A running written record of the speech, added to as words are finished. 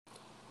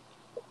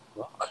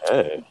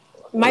Hey,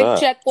 Mic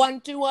check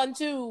 1 2 1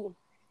 2.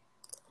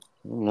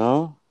 You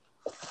know,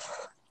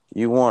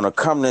 you want to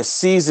come to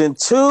season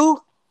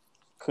 2?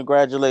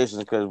 Congratulations,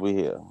 because we're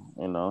here.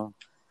 You know,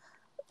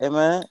 hey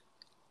man,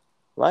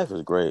 life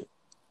is great.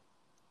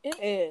 It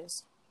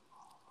is.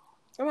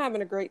 I'm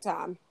having a great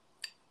time.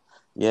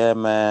 Yeah,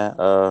 man.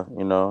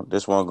 You know,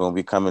 this one gonna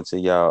be coming to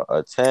y'all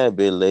a tad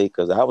bit late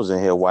because I was in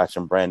here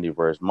watching Brandy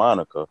versus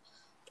Monica,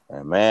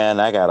 and man,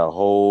 I got a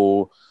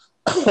whole.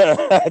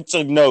 I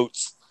took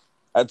notes.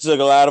 I took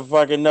a lot of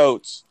fucking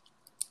notes.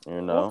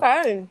 You know.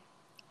 Okay.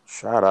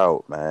 Shout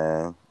out,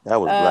 man.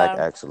 That was black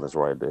excellence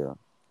right there.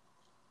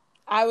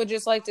 I would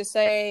just like to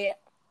say,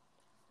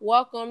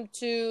 welcome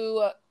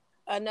to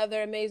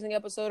another amazing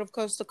episode of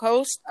Coast to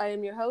Coast. I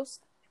am your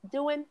host,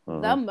 doing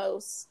the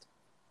most.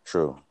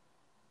 True.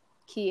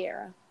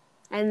 Kiera.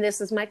 And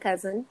this is my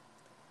cousin.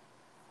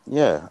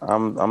 Yeah,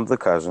 I'm the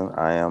cousin.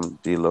 I am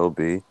D-Lo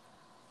B.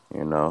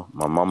 You know,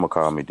 my mama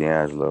called me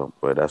D'Angelo,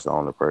 but that's the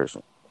only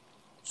person.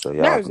 So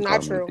y'all That is can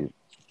not call true. me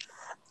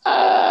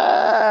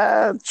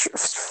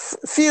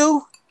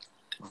few.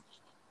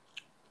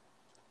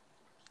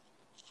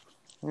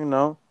 You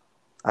know,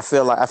 I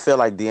feel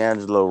like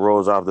D'Angelo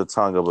rolls off the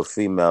tongue of a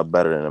female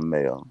better than a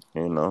male.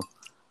 You know,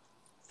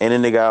 any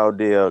nigga out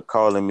there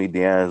calling me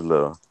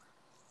D'Angelo,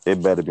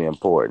 it better be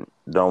important.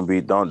 I just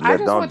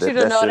want you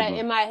to know that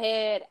in my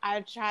head, I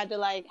tried to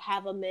like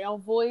have a male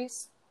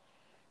voice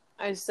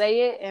and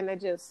say it, and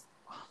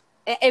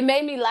it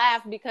made me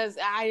laugh because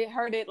I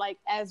heard it like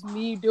as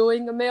me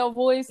doing a male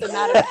voice and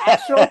not an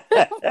actual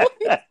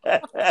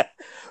voice.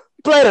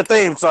 Play the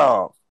theme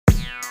song.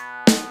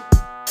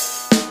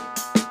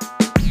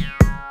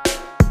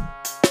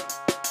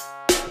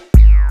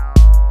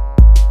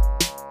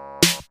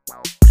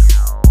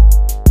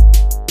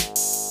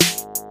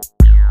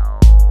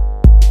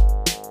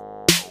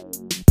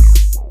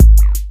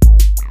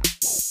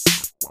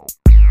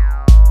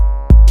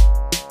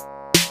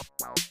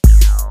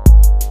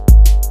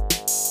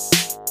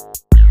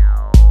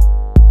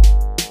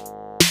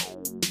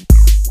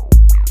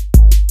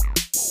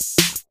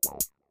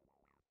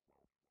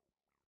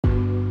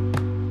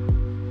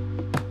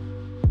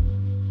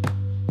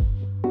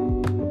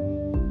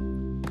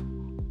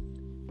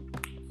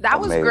 That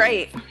was amazing.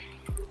 Great.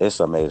 It's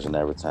amazing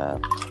every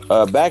time.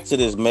 Back to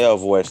this male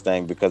voice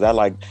thing because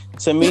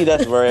to me,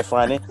 that's very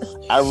funny.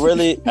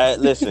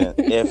 Listen,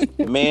 if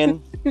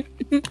men,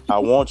 I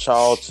want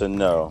y'all to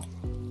know,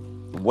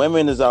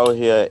 women is out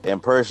here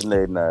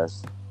impersonating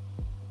us,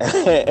 and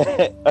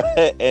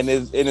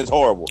it's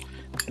horrible.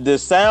 The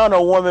sound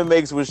a woman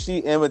makes when she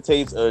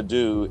imitates a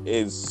dude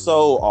is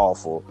so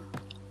awful.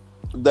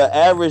 The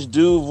average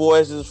dude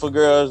voices for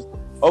girls.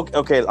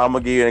 Okay, I'm gonna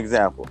give you an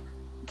example.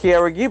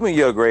 Kiara, give me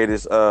your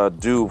greatest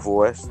dude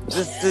voice.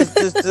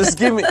 Just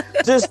give me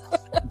just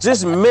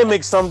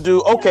mimic some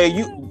dude.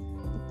 Okay,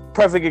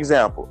 perfect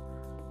example.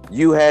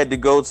 You had to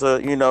go to,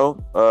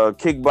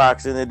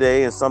 kickboxing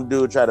today and some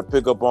dude tried to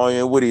pick up on you,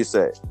 and what do you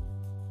say?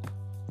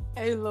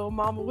 Hey little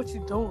mama, what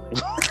you doing?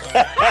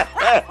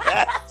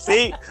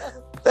 See?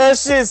 That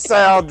shit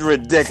sounds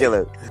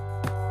ridiculous.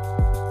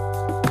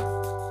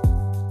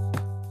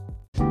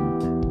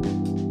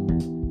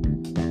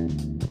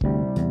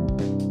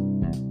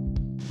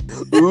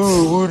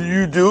 Ooh, what are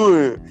you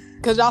doing?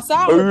 Because y'all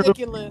sound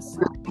ridiculous.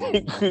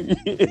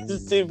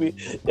 It should be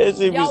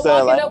y'all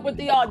sound walking up with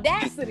the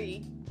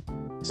audacity.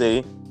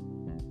 See?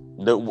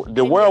 The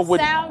world would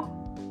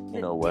sound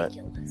you know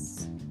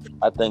ridiculous.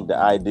 What? I think the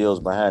ideals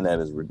behind that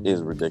is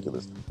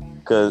ridiculous.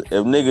 Because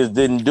if niggas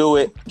didn't do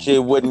it,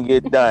 shit wouldn't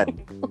get done.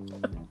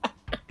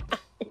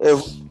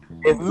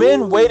 If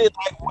men waited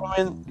like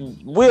women,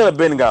 we'd have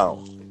been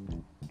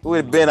gone. We'd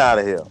have been out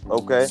of here,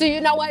 okay? So you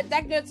know what?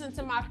 That gets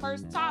into my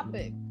first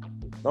topic.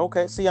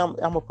 Okay, see, I'm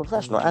a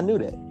professional. I knew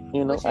that.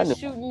 I knew.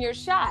 Shooting your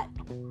shot.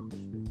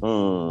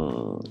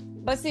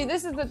 But see,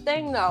 this is the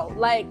thing, though.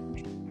 Like,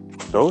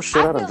 don't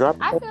shit out and drop.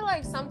 I feel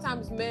like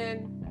sometimes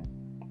men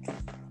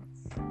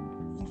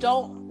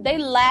they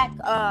lack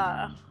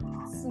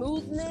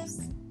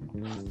smoothness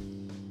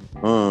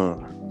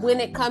when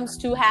it comes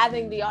to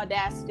having the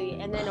audacity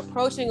and then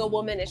approaching a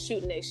woman and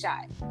shooting a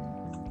shot.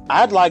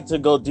 I'd like to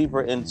go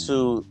deeper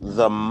into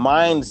the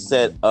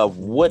mindset of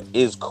what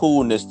is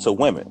coolness to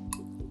women.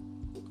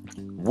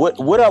 What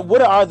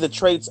are the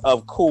traits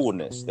of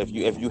coolness if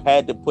you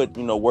had to put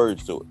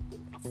words to it?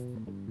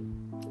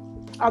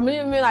 I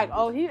mean like,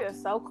 oh, he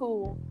is so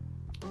cool.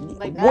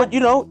 Like that. What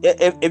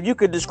if you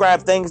could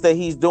describe things that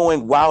he's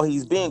doing while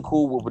he's being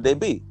cool, what would they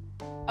be?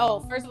 Oh,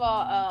 first of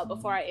all,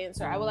 before I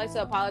answer, I would like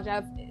to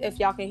apologize if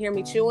y'all can hear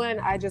me chewing.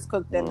 I just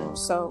cooked dinner,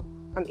 so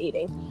I'm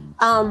eating.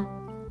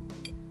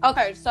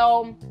 Okay,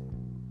 so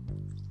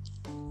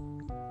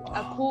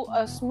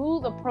a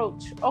smooth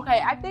approach.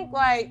 Okay, I think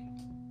like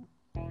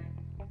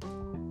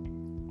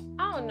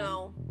I don't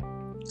know.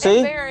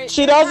 See,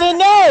 she doesn't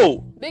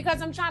know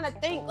because I'm trying to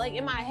think like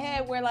in my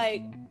head where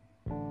like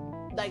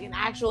an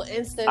actual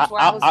instance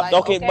where I was like,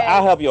 okay, but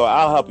I'll help you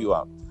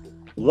out.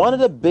 One of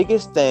the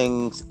biggest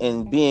things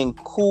in being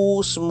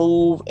cool,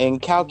 smooth,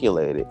 and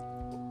calculated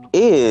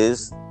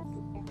is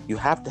you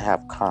have to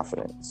have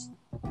confidence.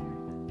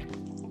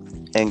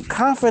 And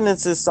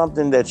confidence is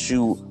something that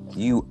you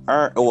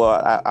earn. Well,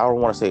 I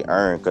don't want to say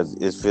earn because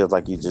it feels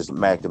like you just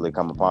immaculately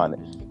come upon it.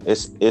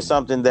 It's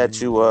something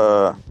that you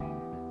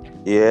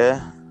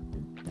yeah.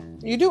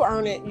 You do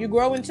earn it. You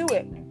grow into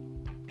it.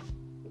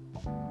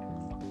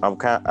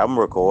 I'm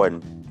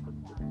recording.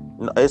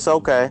 No, it's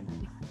okay.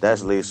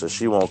 That's Lisa.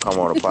 She won't come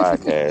on the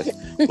podcast,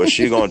 but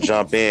she gonna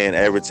jump in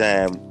every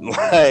time.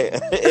 Like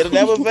it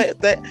never fail.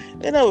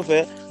 It never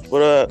fail.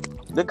 But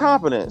the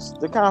confidence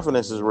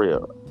is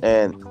real,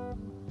 and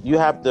you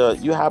have to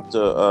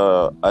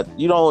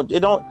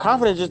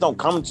confidence just don't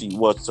come to you.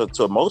 Well,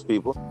 to most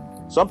people,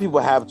 some people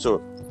have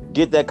to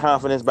get that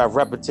confidence by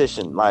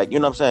repetition. Like, you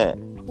know what I'm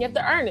saying? You have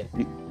to earn it.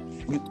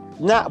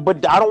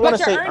 But I don't want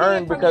to say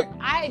earn because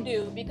I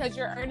do, because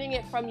you're earning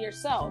it from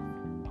yourself.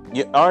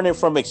 You're earning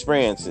from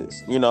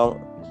experiences. You know,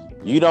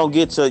 you don't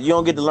get to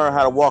learn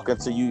how to walk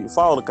until you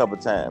fall a couple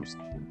times.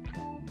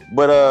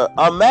 But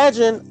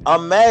imagine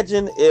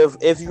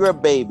if you're a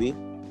baby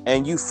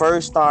and you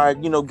first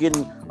start,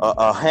 getting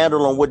a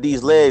handle on what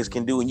these legs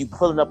can do, and you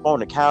pulling up on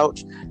the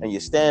couch and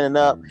you're standing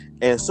up,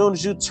 and as soon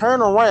as you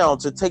turn around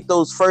to take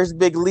those first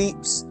big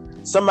leaps,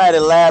 somebody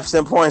laughs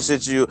and points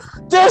at you.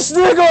 This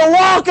nigga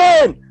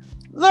walking!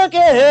 Look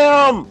at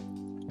him!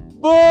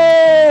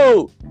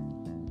 Boo!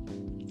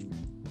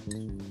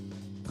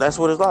 That's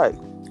what it's like.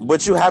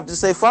 But you have to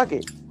say fuck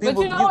it.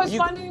 People, but what's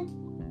funny?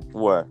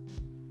 What?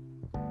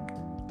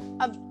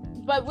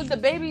 But would the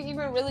baby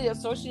even really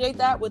associate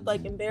that with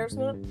like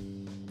embarrassment?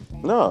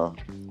 No.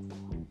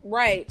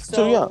 Right.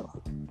 So, too young.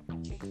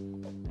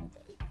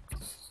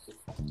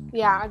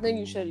 Yeah, I think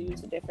you should have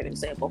used a different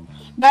example.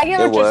 But I get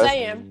what you're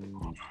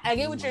saying. I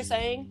get what you're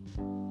saying.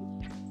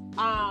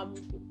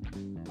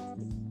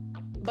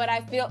 But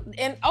I feel,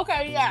 and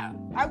okay, yeah,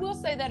 I will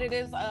say that it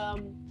is.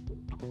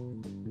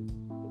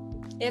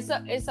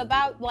 It's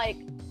about like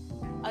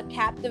a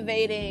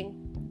captivating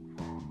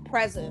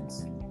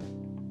presence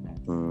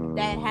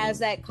that has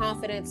that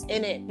confidence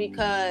in it,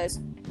 because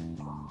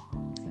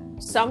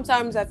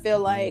sometimes I feel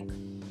like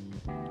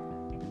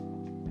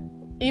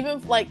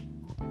even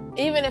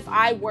if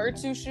I were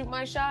to shoot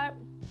my shot,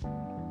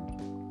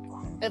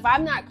 if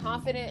I'm not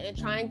confident in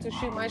trying to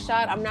shoot my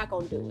shot, I'm not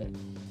gonna do it.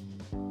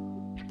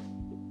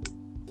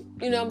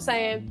 You know what I'm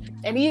saying?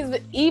 And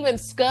even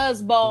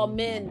scuzzball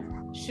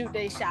men shoot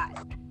their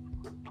shot.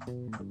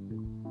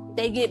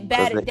 They get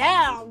batted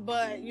down,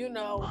 but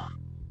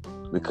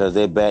because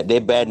they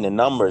batting the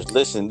numbers.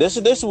 Listen,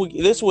 this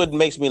what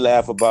makes me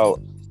laugh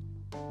about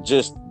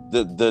just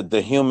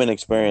the human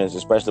experience,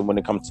 especially when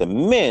it comes to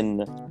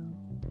men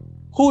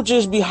who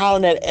just be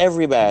hollering at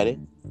everybody.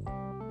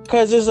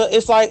 Because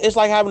it's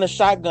like having a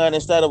shotgun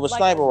instead of a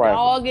sniper rifle.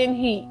 Dog in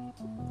heat.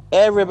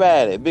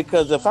 Everybody,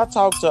 because if I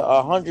talk to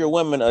 100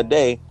 women a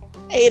day,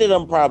 8 of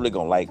them probably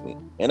gonna like me,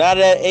 and out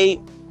of that 8,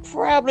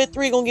 probably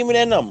 3 gonna give me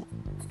that number.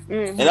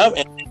 Mm-hmm.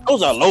 And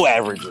those are low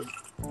averages,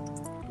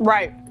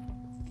 right?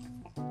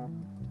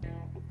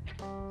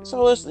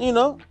 So it's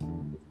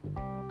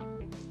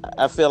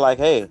I feel like,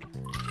 hey,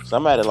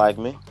 somebody like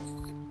me.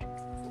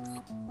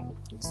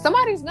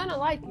 Somebody's gonna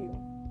like you.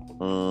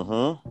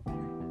 Mm-hmm.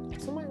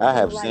 I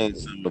have seen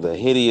some of the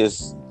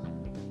hideous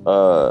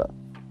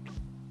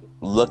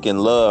looking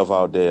love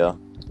out there,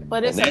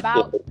 but it's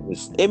about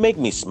it make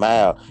me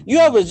smile. You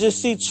ever just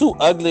see 2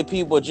 ugly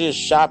people just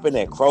shopping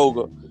at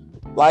Kroger?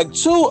 I'm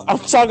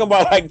talking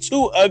about like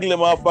 2 ugly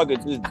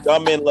motherfuckers just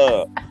dumb in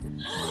love.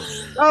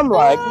 I'm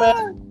like, man,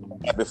 I'm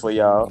happy for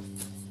y'all.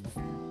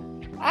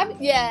 I'm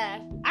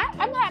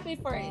happy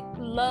for it.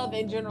 Love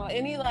in general,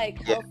 any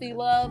like healthy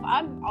love,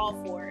 I'm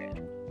all for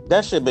it.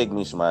 That shit make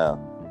me smile.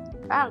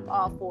 I'm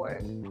all for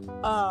it.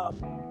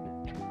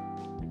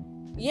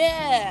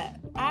 Yeah,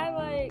 I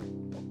like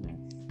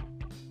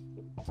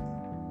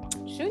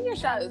shooting your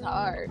shot is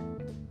hard.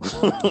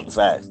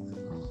 Facts.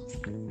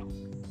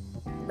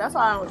 That's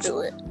why I don't do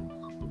it.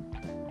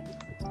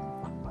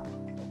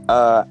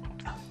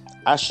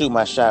 I shoot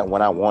my shot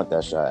when I want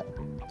that shot.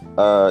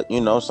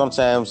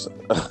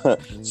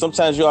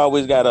 Sometimes you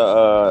always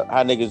gotta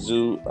how niggas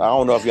do. I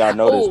don't know if y'all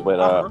know this,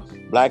 but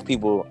black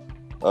people,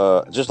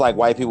 just like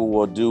white people,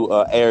 will do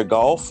air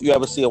golf. You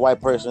ever see a white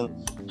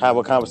person have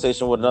a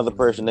conversation with another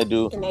person? They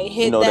do, and they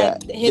hit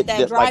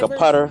that driver? Like a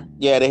putter.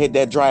 Yeah, they hit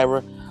that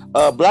driver.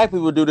 Black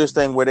people do this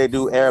thing where they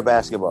do air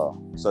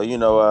basketball. So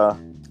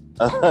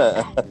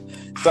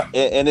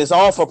and it's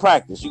all for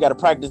practice. You got to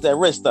practice that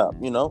wrist up.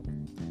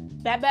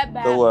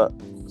 Bat. So,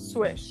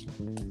 swish.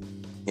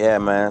 Yeah,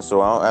 man.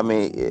 So I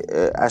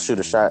shoot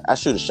a shot. I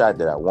shoot a shot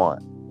that I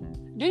want.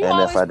 Do you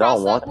always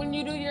cross up when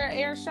you do your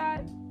air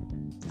shot?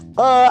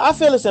 I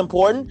feel it's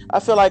important. I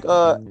feel like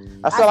it's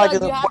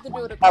you have to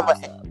do it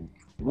across up.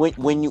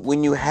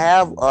 When you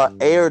have an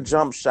air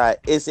jump shot,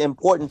 it's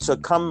important to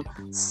come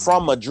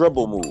from a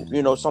dribble move.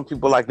 Some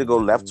people like to go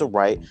left to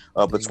right,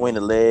 between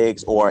the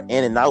legs, or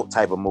in and out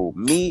type of move.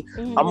 Me,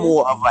 I'm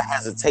more of a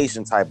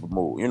hesitation type of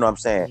move. You know what I'm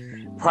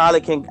saying?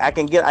 Probably I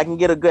can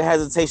get a good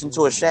hesitation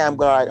to a sham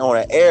guard on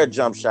an air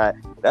jump shot.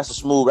 That's a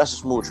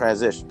smooth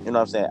transition. You know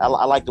what I'm saying? I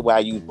like the way I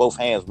use both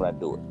hands when I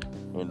do it.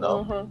 You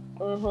know.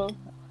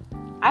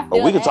 I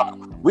feel we could talk.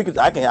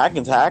 I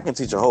can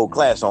teach a whole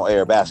class on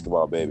air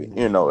basketball, baby.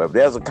 You know, if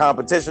there's a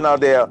competition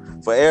out there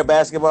for air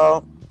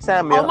basketball,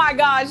 sign me up. Oh my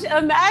gosh!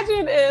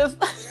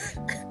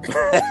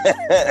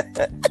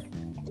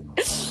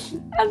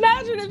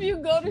 Imagine if you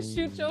go to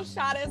shoot your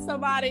shot at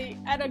somebody,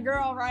 at a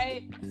girl,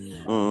 right?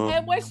 Mm-hmm.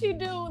 And what she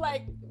do,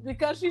 like,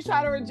 because she's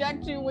trying to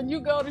reject you, when you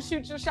go to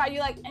shoot your shot,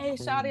 you're like, hey,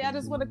 shawty, I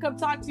just want to come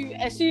talk to you.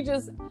 And she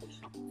just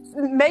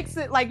makes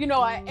it like, an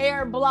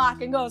air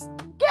block and goes,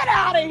 get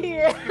out of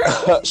here.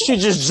 She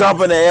just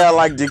jump in the air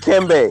like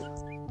Dikembe.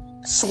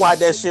 Swat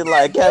that shit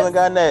like Kevin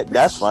Garnett.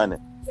 That's funny.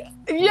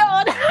 Yo,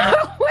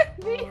 that would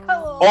be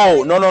hilarious.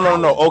 Oh,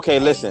 no. Okay,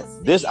 listen.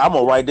 I'm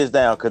going to write this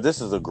down because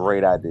this is a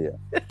great idea.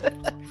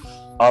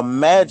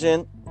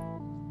 Imagine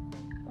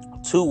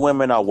two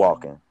women are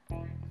walking.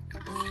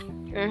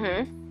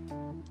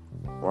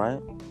 Right?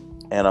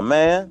 And a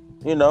man,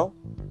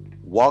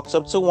 walks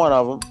up to one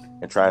of them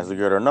and tries to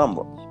get her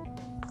number.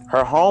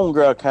 Her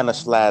homegirl kind of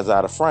slides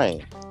out of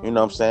frame. You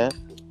know what I'm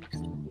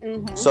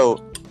saying? So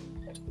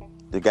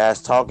the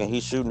guy's talking,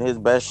 he's shooting his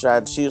best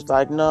shot. She's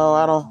like, no,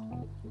 I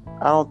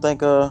don't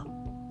think, I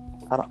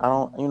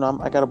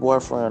got a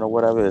boyfriend or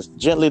whatever it is.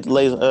 Gently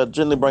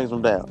brings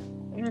him down.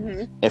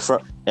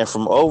 And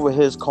from over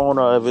his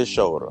corner of his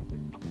shoulder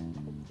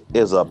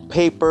is a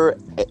paper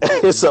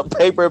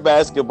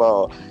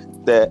basketball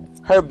that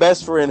her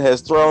best friend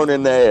has thrown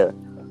in the air.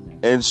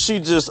 And she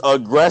just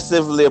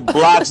aggressively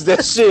blocks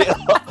that shit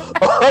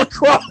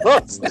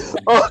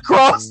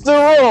across the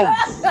room.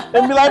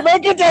 And be like,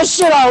 man, get that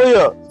shit out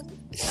here.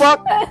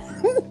 Fuck.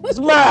 It's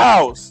my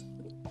house.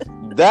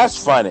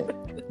 That's funny.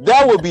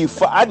 That would be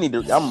fun.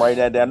 I'm writing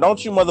that down.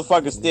 Don't you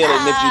motherfuckers steal it.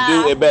 And if you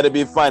do, it better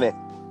be funny.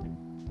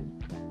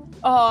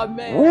 Oh,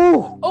 man.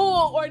 Woo.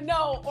 Oh, or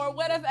no. Or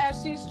what if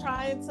as she's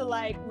trying to,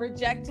 like,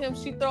 reject him,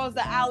 she throws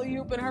the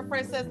alley-oop and her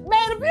friend says,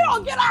 man, if you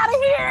don't get out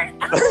of here.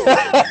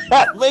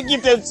 Man,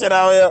 get that shit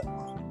out here.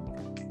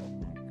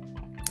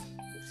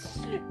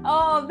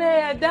 Oh,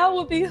 man. That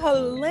would be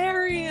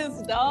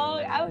hilarious,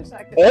 dog. I wish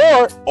I could.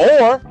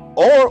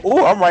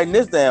 Or, I'm writing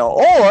this down.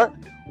 Or,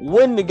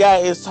 when the guy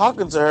is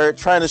talking to her,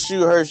 trying to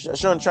shoot his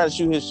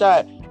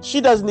shot, she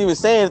doesn't even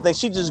say anything.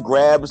 She just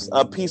grabs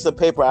a piece of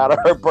paper out of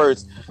her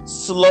purse,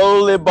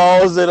 slowly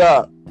balls it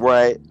up,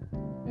 right?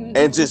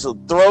 And just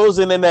throws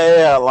it in the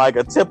air like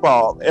a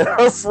tip-off. And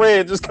her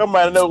friend just come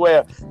out of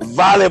nowhere,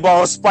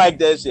 volleyball spike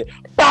that shit.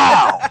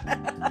 Bow!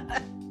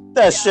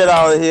 That shit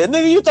out of here.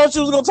 Nigga, you thought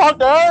you was going to talk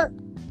to her?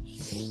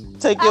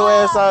 Take your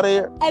ass out of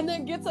here. And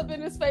then gets up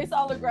in his face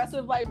all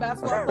aggressive like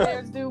basketball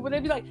players do. But they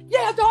be like,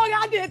 yeah, dog,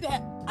 I did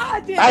that. I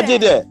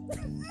did that.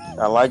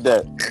 I like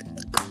that.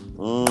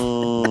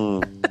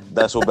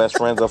 That's what best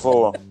friends are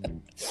for.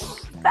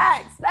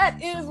 Facts.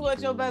 That is what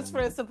your best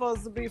friend's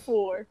supposed to be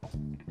for.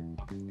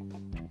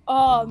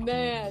 Oh,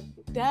 man.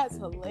 That's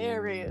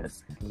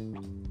hilarious.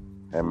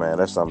 Hey, man,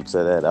 that's something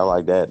to that. I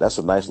like that. That's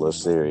a nice little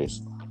series.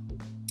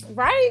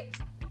 Right?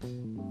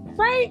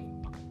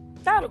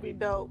 That'll be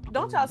dope.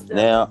 Don't y'all steal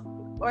now, it.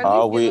 Or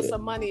at least give us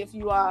some money if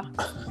you are.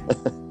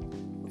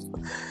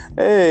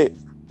 Hey,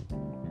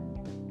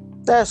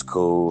 that's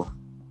cool.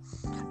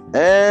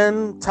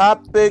 And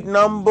topic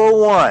number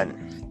 1.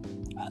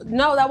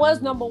 No, that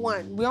was number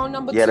 1. We're on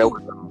number 2. That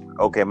was,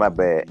 okay, my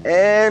bad.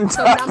 And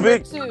so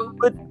topic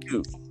number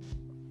 2.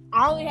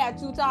 I only had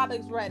 2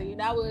 topics ready.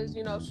 That was,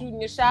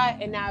 shooting a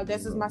shot. And now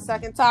this is my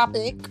second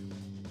topic.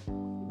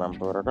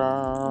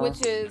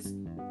 Which is,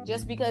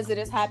 just because it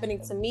is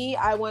happening to me,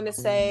 I want to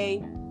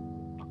say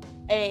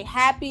a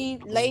happy,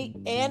 late,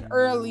 and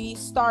early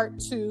start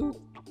to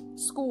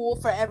school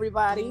for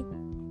everybody.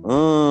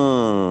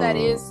 That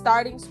is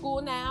starting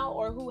school now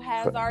or who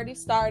has already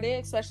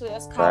started, especially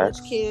as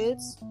college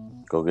kids.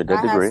 Go get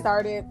that degree.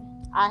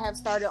 I have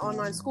started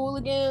online school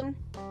again,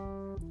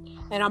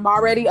 and I'm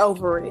already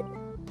over it.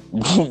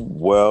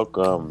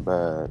 Welcome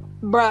back.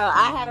 Bruh,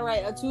 I had to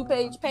write a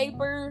 2-page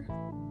paper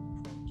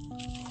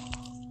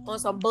on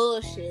some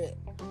bullshit.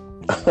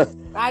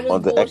 I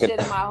just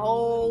bullshitted my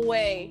whole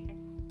way.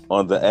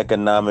 On the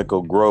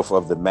economical growth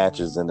of the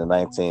matches in the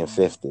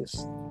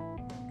 1950s.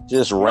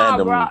 Just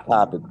random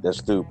topic. That's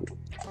stupid.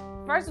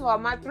 First of all,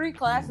 my 3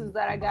 classes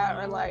that I got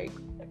are like,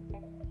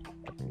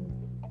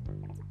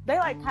 they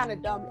like kind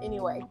of dumb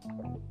anyway.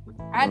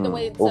 I had to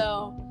wait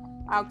until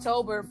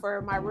October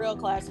for my real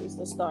classes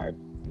to start.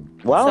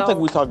 Well, I don't think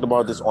we talked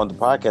about this on the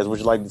podcast. Would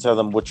you like to tell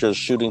them what you're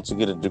shooting to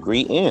get a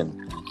degree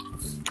in?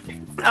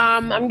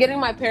 I'm getting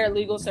my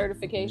paralegal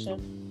certification.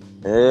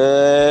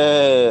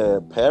 Yeah,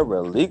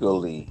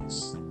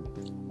 paralegalese.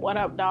 What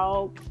up,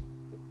 dog?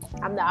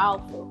 I'm the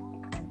alpha.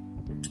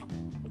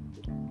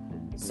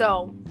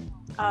 So,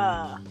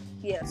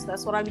 yes,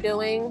 that's what I'm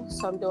doing.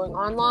 So I'm doing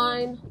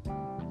online.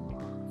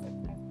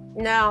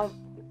 Now,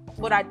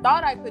 what I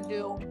thought I could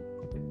do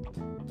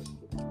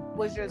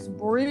was just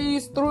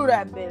breeze through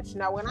that bitch.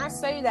 Now, when I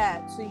say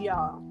that to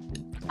y'all,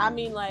 I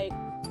mean like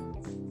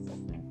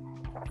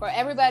for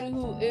everybody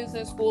who is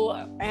in school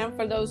and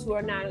for those who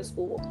are not in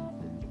school,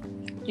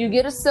 you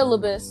get a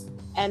syllabus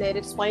and it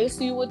explains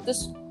to you what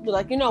this,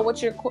 like, you know, what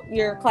your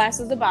class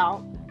is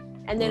about.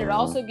 And then it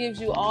also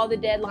gives you all the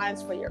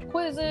deadlines for your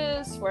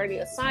quizzes, for any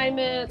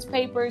assignments,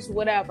 papers,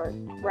 whatever,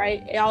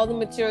 right? All the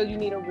material you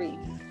need to read.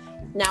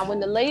 Now,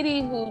 when the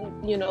lady who,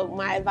 you know,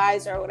 my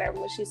advisor or whatever,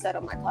 when she set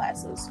up my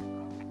classes,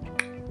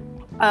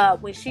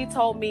 when she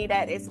told me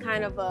that it's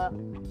kind of a,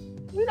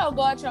 you know,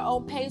 go at your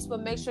own pace,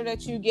 but make sure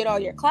that you get all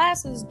your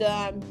classes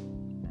done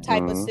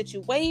type of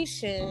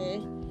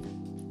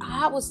situation,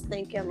 I was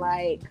thinking,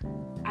 like,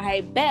 I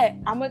bet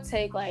I'm going to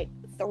take like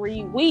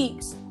 3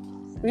 weeks,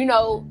 you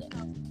know,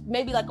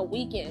 maybe like a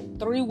weekend,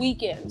 3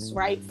 weekends,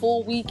 right?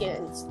 Full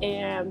weekends,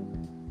 and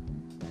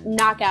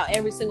knock out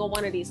every single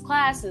one of these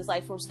classes,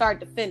 like from start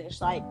to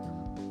finish, like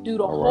do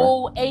the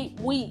whole 8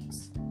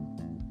 weeks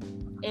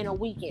in a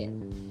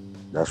weekend.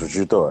 That's what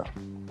you thought?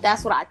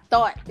 That's what I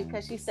thought,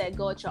 because she said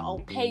go at your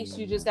own pace.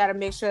 You just got to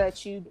make sure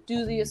that you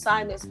do the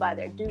assignments by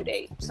their due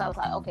date. So I was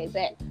like, okay,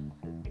 bet.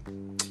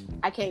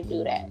 I can't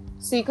do that.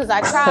 See, because I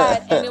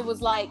tried and it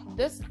was like,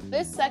 this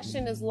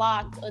section is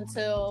locked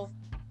until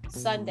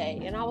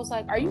Sunday. And I was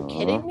like, are you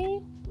kidding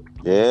me?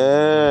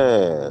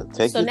 Yeah,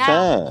 take your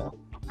time.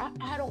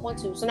 I don't want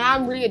to. So now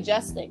I'm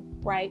readjusting,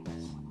 right?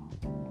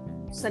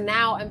 So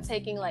now I'm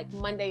taking like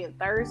Monday and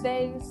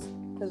Thursdays,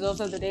 because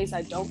those are the days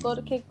I don't go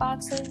to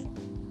kickboxing.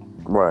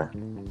 Right.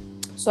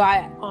 So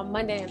on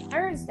Monday and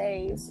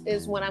Thursdays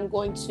is when I'm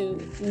going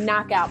to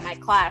knock out my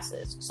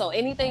classes. So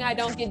anything I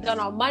don't get done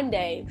on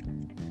Monday,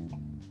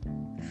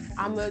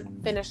 I'm going to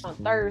finish on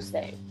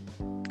Thursday.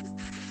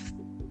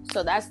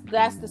 So that's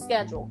the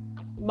schedule.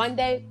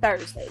 Monday,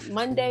 Thursday.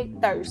 Monday,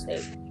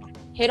 Thursday.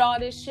 Hit all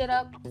this shit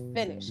up,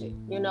 finish it,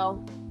 you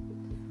know?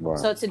 Right.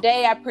 So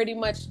today I pretty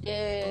much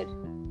did,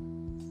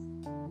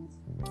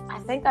 I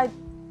think I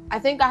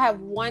have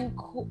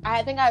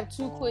I have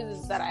 2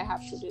 quizzes that I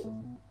have to do.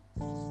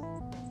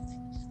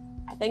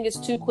 I think it's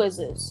 2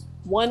 quizzes.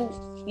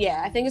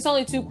 I think it's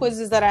only 2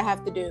 quizzes that I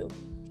have to do.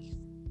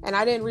 And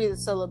I didn't read the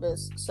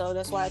syllabus, so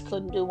that's why I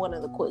couldn't do one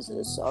of the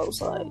quizzes. So I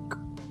was like,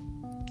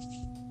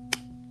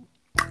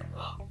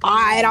 all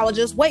right, I will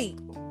just wait.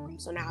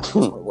 So now I'm just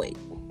gonna wait.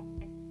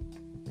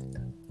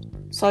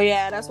 So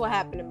yeah, that's what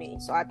happened to me.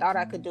 So I thought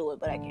I could do it,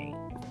 but I can't.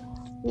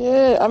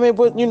 Yeah, I mean,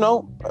 but you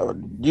know,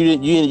 you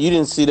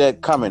didn't see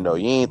that coming though.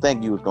 You didn't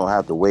think you was gonna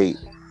have to wait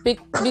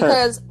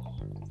because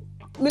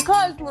when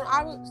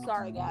I was,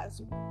 sorry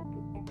guys,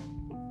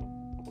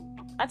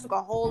 I took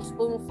a whole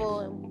spoonful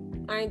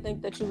and I didn't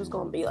think that you was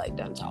gonna be like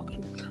done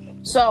talking.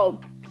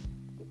 So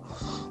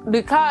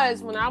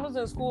because when I was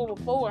in school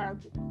before,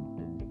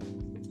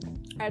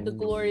 I had the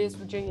glorious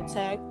Virginia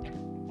Tech.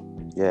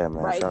 Yeah,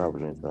 man, right? Shout out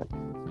Virginia Tech.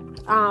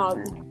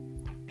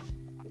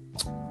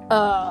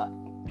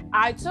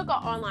 I took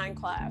an online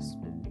class,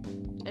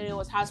 and it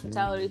was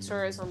hospitality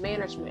tourism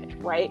management,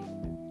 right?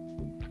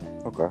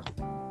 Okay.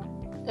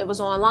 It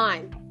was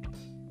online.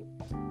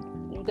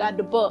 You got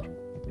the book.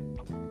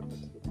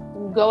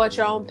 You go at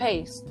your own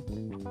pace.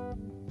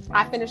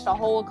 I finished the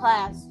whole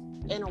class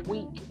in a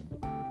week.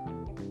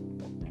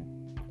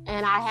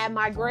 And I had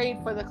my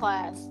grade for the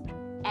class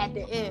at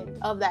the end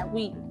of that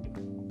week.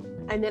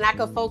 And then I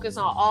could focus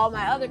on all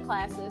my other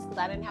classes because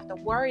I didn't have to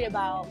worry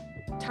about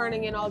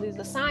turning in all these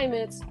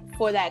assignments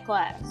for that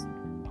class.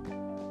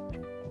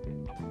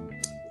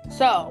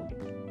 So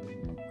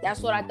that's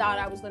what I thought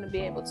I was going to be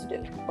able to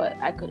do, but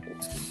I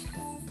couldn't.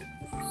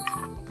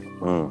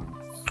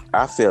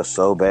 I feel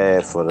so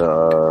bad for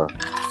the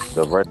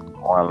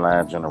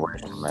online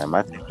generation, man.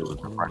 I think it was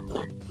the right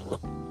thing.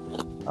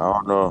 I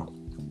don't know.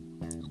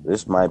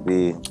 This might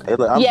be. Hey,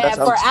 look,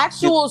 for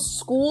actual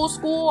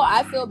school,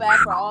 I feel bad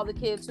for all the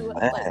kids who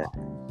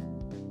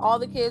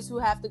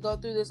have to go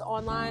through this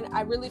online.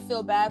 I really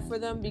feel bad for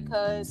them,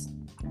 because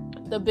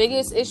the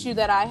biggest issue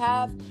that I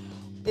have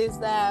is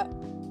that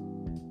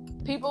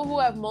people who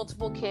have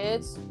multiple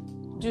kids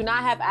do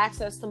not have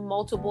access to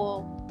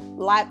multiple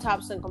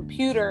laptops and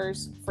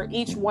computers for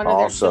each one of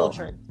their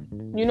children.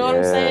 You know what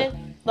I'm saying?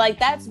 Like,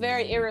 that's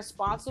very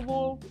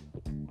irresponsible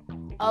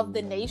of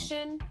the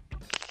nation,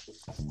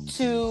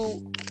 to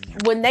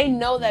when they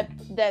know that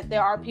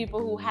there are people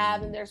who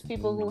have and there's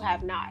people who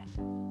have not.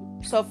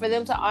 So for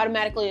them to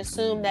automatically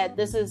assume that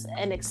this is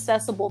an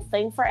accessible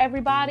thing for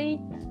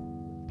everybody,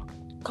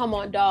 come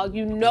on, dog.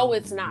 You know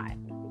it's not.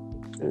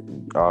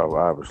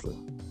 Obviously.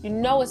 You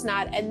know it's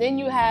not. And then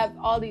you have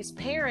all these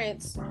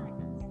parents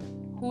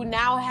who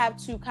now have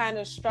to kind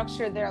of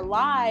structure their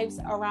lives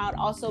around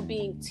also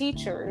being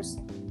teachers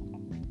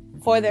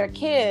for their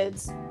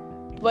kids.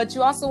 But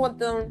you also want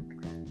them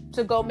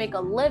to go make a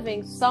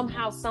living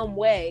somehow, some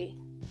way,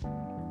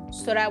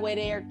 so that way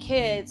their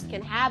kids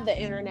can have the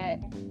internet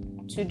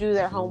to do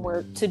their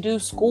homework, to do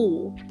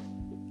school.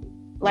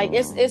 Like,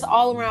 it's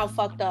all around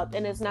fucked up,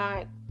 and it's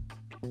not,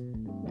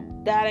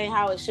 that ain't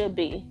how it should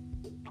be.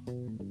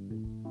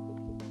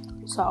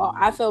 So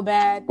I feel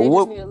bad.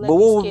 What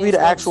would be the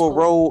actual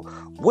role?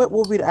 What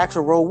would be the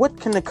actual role? What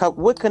can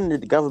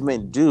the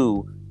government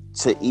do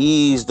to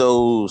ease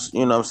those,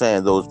 you know what I'm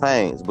saying, those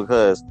pains,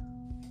 because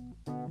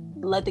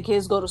let the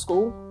kids go to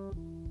school.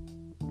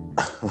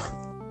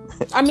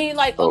 I mean,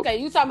 like, okay,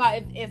 you talking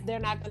about if they're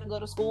not gonna go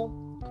to school?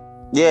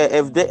 Yeah,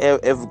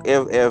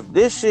 if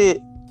this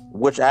shit,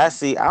 which I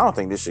see, I don't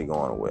think this shit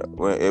going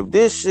nowhere. If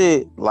this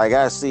shit, like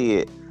I see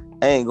it,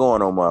 ain't going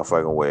no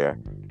motherfucking where,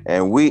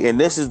 and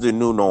this is the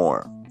new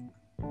norm.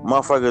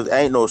 Motherfuckers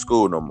ain't no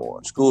school no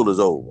more. School is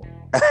over.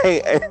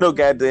 ain't no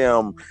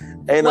goddamn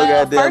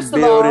first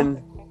building.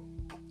 Of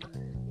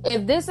all,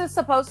 if this is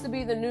supposed to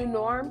be the new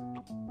norm,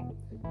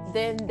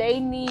 then they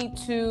need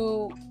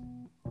to.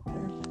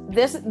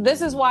 This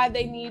is why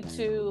they need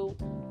to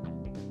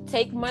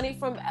take money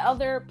from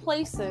other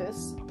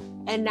places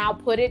and now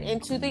put it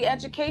into the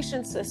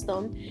education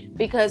system.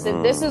 Because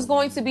if this is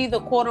going to be the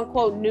quote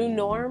unquote new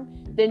norm,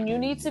 then you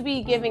need to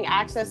be giving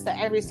access to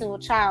every single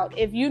child.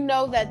 If you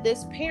know that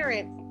this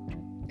parent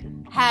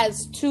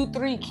has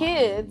 2-3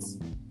 kids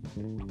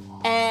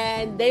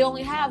and they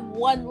only have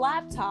one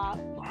laptop,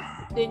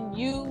 then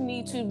you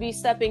need to be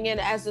stepping in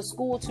as a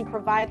school to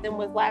provide them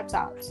with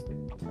laptops.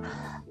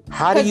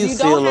 How do you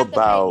feel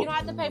about... You don't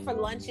have to pay for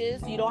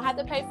lunches. You don't have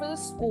to pay for the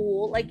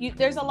school. Like,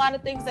 there's a lot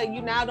of things that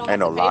you now don't have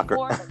to pay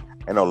for.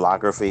 And no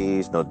locker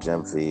fees, no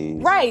gym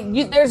fees. Right.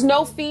 There's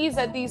no fees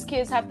that these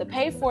kids have to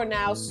pay for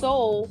now.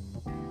 So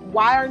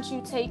why aren't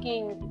you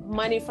taking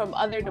money from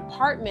other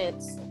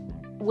departments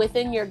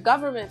within your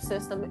government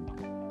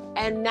system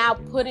and now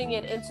putting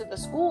it into the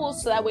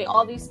schools so that way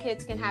all these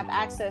kids can have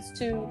access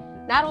to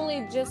not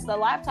only just the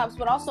laptops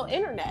but also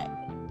internet?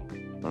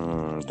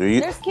 Do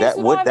you? That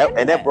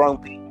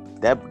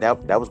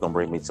was gonna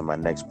bring me to my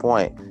next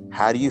point.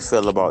 How do you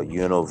feel about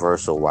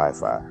universal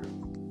Wi-Fi?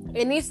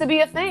 It needs to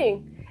be a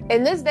thing.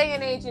 In this day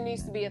and age, it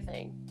needs to be a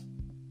thing.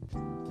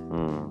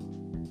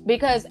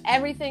 Because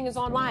everything is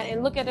online.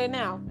 And look at it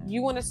now.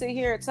 You want to sit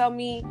here and tell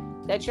me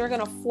that you're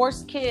going to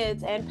force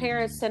kids and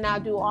parents to now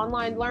do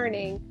online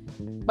learning,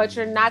 but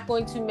you're not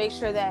going to make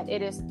sure that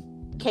it is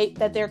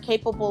that they're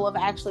capable of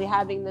actually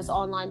having this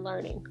online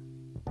learning.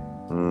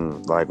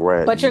 Like,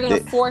 right. But you're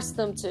going to force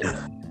them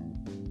to.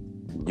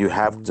 You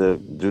have to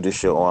do this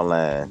shit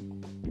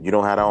online. You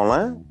don't have it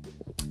online?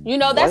 You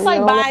know, that's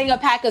like buying a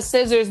pack of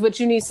scissors, but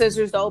you need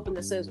scissors to open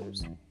the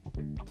scissors.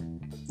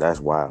 That's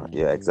wild.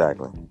 Yeah,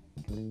 exactly.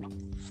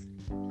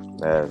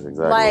 That's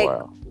exactly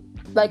wild.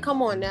 Like,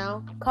 come on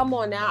now.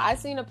 I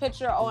seen a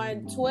picture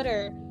on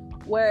Twitter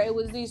where it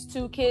was these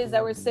 2 kids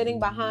that were sitting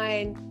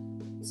behind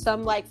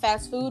some like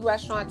fast food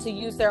restaurant to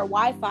use their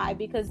Wi-Fi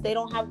because they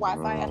don't have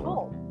Wi-Fi at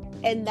home.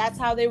 And that's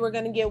how they were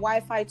going to get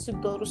Wi-Fi to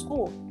go to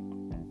school.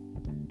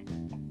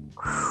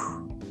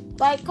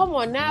 Like, come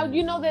on now.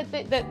 You know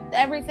that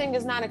everything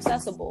is not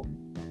accessible.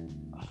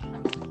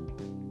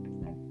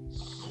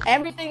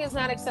 Everything is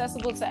not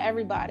accessible to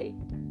everybody.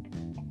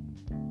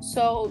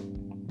 So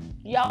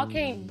y'all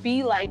can't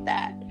be like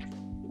that.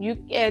 You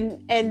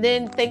and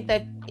then think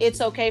that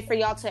it's okay for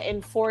y'all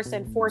to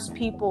force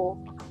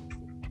people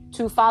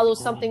to follow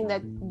something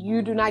that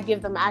you do not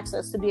give them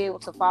access to be able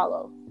to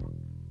follow.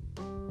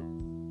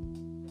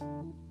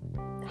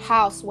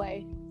 How,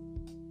 Sway?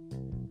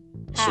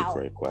 That's a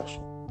great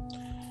question.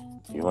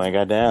 You ain't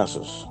got the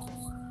answers.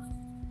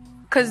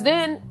 Cause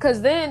then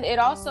it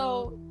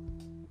also,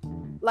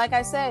 like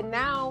I said,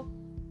 now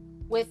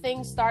with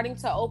things starting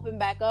to open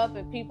back up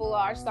and people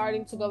are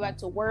starting to go back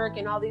to work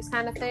and all these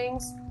kind of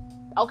things.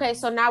 Okay,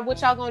 so now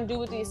what y'all gonna do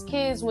with these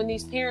kids when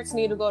these parents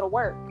need to go to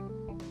work?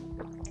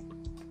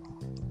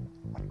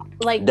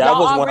 Like, that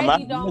was one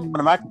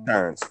of my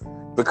concerns,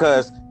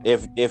 because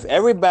if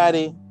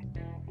everybody,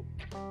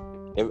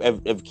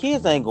 if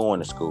kids ain't going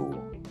to school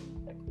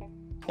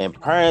and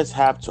parents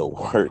have to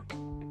work,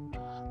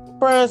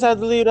 parents have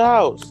to leave the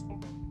house.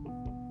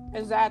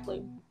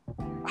 Exactly.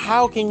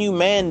 How can you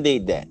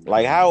mandate that?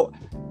 Like,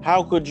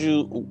 how could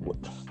you?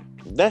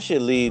 That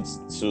shit leads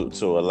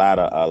to a lot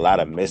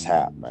of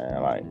mishap,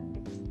 man. Like,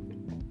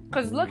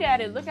 cause look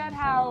at it. Look at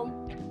how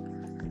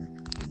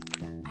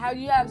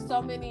you have so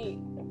many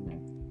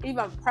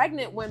even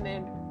pregnant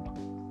women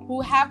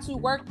who have to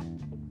work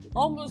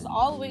almost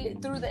all the way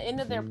through the end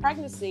of their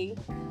pregnancy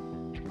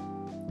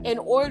in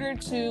order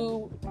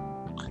to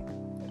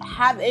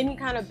have any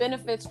kind of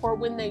benefits for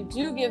when they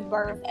do give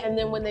birth. And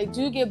then when they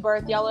do give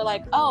birth, y'all are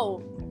like,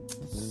 oh,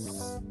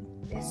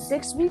 is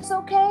 6 weeks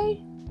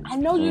okay? I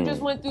know you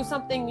just went through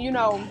something,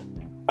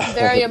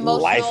 very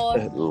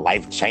emotional,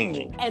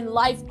 life-changing, and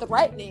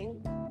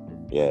life-threatening.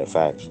 Yeah,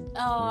 facts.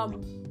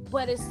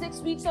 But is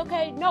 6 weeks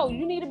okay? No,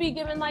 you need to be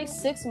given like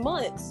 6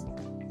 months.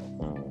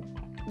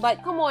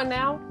 Like, come on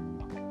now,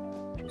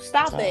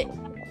 stop it.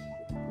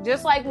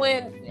 Just like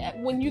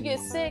when you get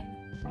sick,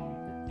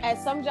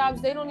 at some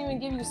jobs they don't even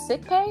give you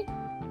sick pay.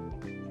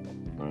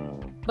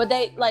 But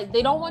they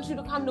don't want you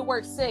to come to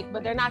work sick,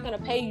 but they're not going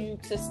to pay you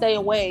to stay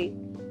away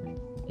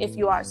if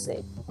you are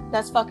sick.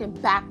 That's fucking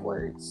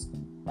backwards.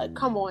 Like,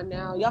 come on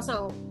now. Y'all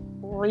sound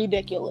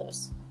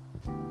ridiculous.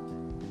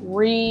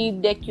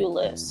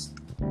 Ridiculous.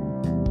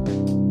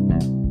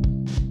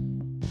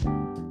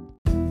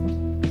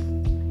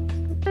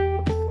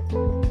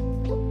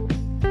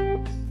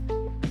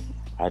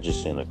 I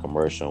just seen a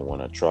commercial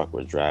when a truck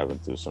was driving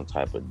through some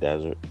type of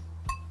desert.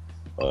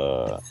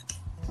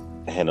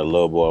 And a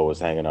little boy was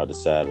hanging out the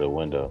side of the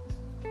window,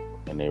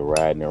 and they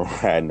riding and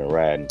riding and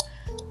riding,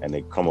 and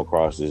they come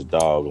across this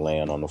dog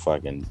laying on the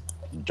fucking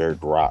dirt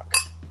rock,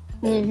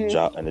 and,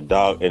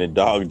 the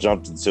dog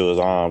jumped into his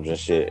arms and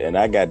shit. And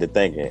I got to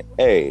thinking,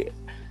 hey,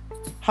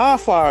 how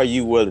far are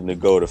you willing to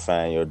go to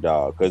find your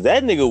dog? Because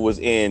that nigga was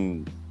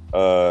in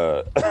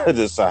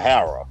the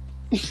Sahara.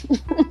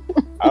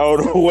 I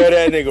don't know where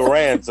that nigga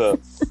ran to,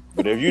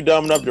 but if you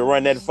dumb enough to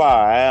run that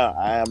far,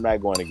 I am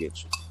not going to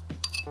get you.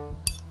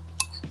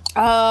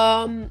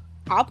 I'll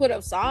put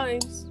up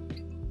signs.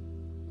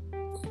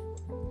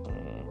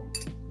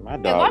 My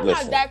dog. If I'm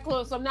not that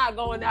close, I'm not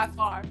going that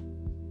far.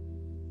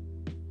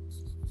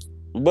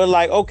 But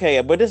like,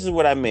 okay, but this is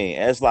what I mean.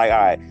 It's like, all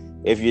right,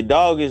 if your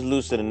dog is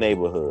loose in the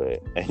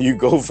neighborhood and you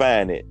go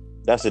find it,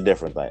 that's a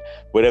different thing.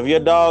 But if your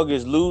dog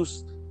is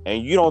loose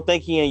and you don't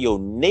think he in your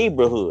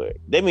neighborhood,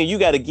 that means you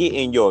got to get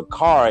in your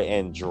car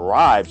and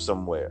drive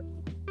somewhere.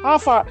 How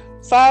far?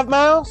 5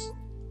 miles?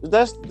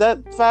 That's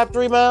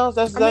 3 miles.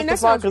 That's the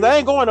far, because I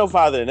ain't going no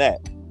farther than that.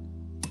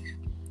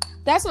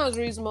 That sounds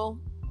reasonable.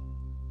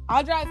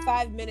 I'll drive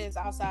 5 minutes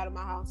outside of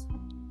my house.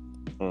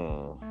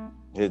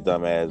 His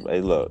dumb ass. Hey,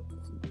 look.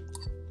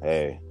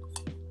 Hey,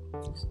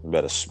 you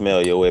better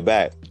smell your way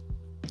back.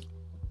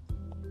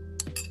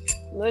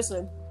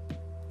 Listen,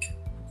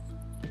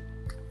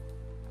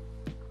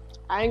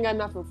 I ain't got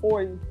nothing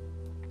for you.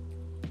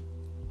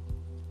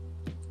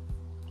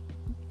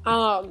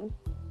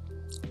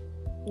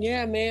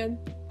 Yeah, man.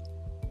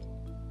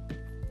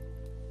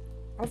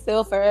 I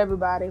feel for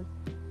everybody.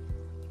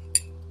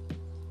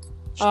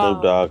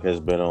 Snoop Dogg has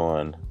been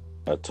on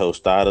a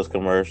Tostadas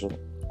commercial.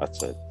 I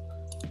said,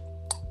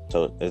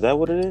 is that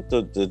what it is?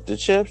 The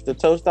chips, the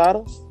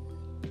Tostadas?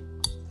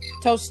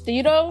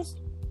 Tostitos?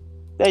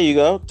 There you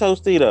go,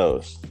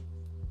 Tostitos.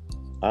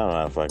 I don't know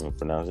how to fucking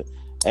pronounce it.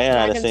 And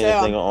I done seen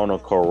this thing on a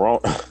Corona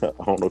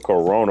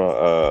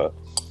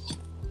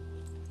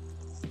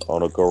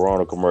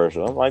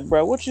commercial. I'm like,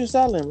 bro, what you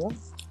selling, bro?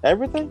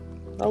 Everything?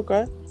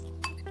 Okay.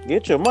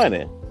 Get your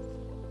money.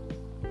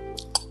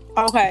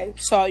 Okay,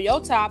 so your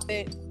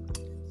topic.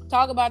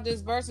 Talk about this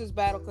versus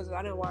battle because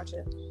I didn't watch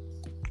it.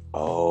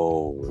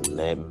 Oh,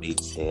 let me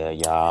tell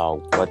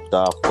y'all what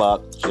the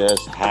fuck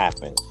just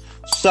happened.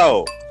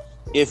 So,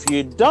 if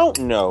you don't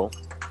know,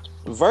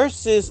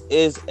 versus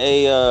is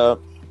a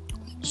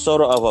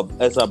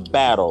it's a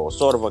battle,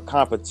 sort of a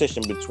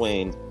competition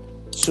between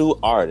two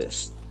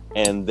artists,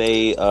 and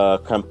they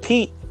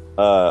compete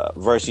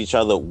versus each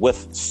other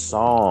with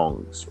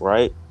songs,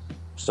 right?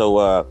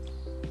 So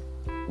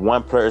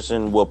one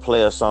person will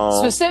play a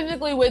song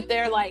specifically with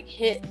their like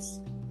hits.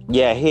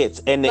 Yeah,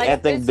 hits, and like, I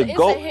think it's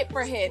a hit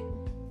for hit.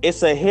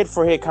 It's a hit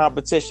for hit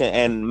competition,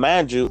 and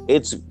mind you,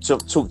 it's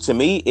to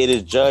me it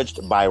is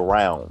judged by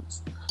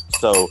rounds.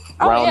 So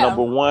round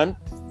number 1,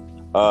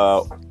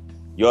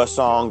 your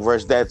song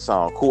versus that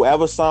song.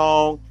 Whoever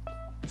song,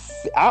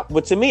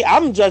 but to me,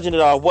 I'm judging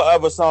it off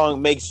whatever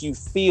song makes you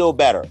feel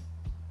better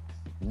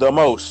the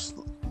most.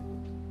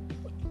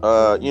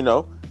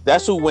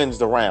 That's who wins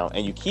the round,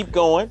 and you keep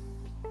going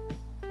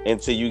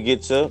until you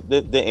get to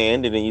the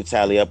end, and then you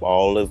tally up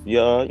all of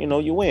your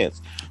wins.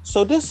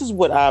 So this is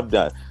what I've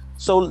done.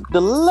 So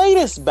the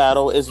latest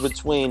battle is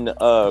between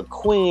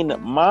Queen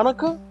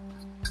Monica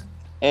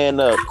and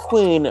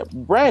Queen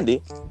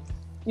Brandy.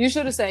 You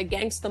should have said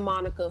Gangsta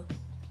Monica.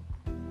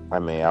 I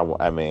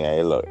mean,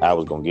 hey, look, I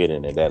was gonna get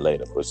into that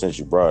later, but since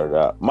you brought it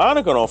up,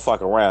 Monica don't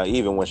fuck around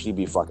even when she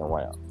be fucking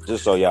around.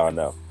 Just so y'all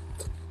know.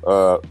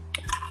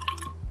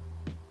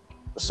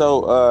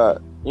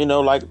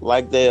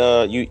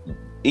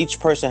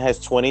 Each person has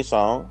 20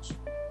 songs,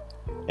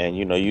 and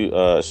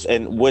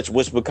and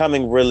what's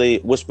becoming a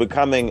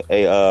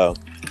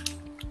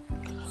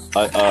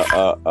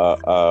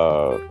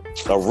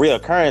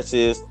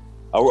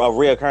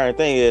reoccurring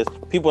thing is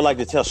people like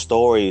to tell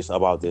stories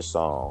about this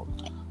song.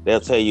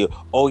 They'll tell you,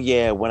 oh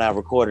yeah, when I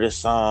recorded this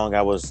song,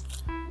 I was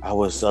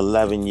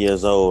 11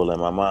 years old in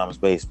my mom's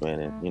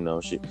basement, and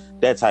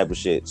that type of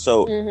shit.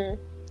 So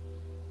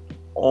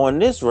on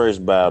this verse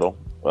battle,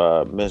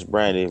 Miss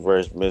Brandy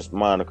versus Miss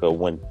Monica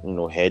went,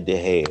 head to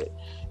head,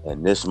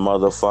 and this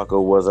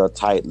motherfucker was a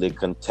tightly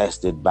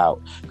contested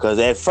bout. Cause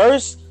at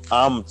first,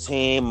 I'm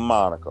Team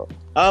Monica.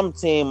 I'm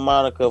Team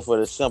Monica for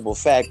the simple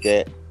fact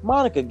that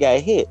Monica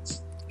got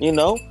hits.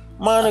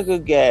 Monica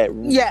got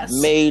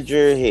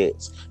major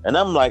hits, and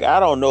I'm like, I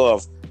don't know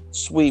if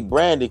Sweet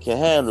Brandy can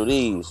handle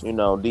these. These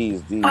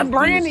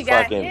Brandy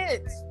got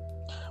hits.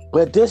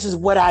 But this is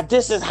what I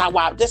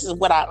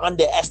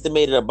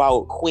underestimated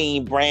about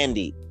Queen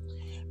Brandy.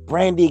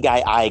 Brandy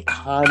got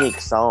iconic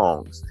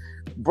songs.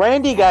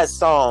 Brandy got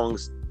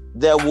songs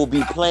that will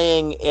be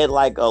playing at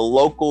like a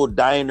local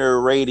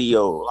diner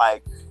radio.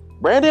 Like,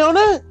 Brandy on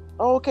that?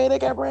 Oh, okay, they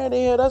got Brandy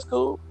here. That's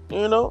cool.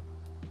 You'll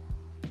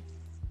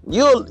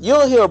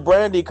hear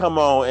Brandy come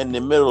on in the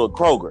middle of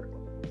Kroger.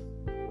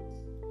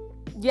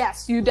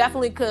 Yes, you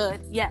definitely could.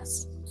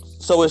 Yes.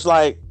 So it's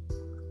like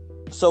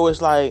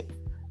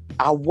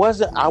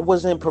I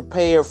wasn't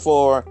prepared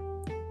for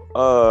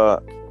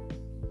how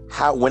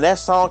when that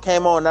song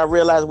came on and I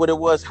realized what it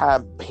was, how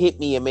it hit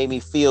me and made me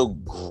feel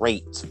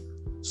great.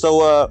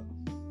 So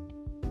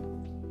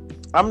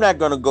I'm not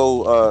gonna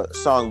go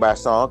song by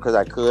song because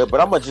I could, but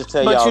I'm gonna just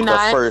tell y'all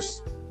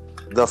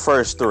the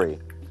first three.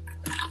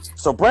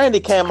 So Brandy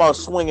came out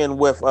swinging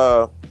with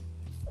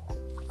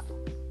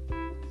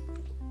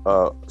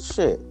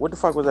shit. What the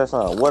fuck was that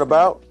song? What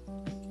About?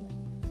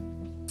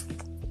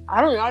 I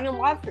don't know. I didn't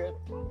watch it.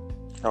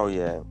 Oh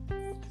yeah.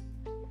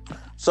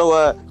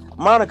 So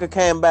Monica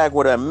came back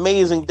with an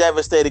amazing,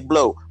 devastating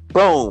blow.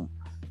 Boom.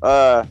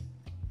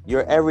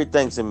 You're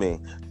everything to me.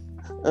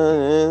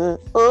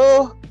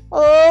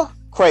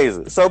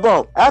 Crazy. So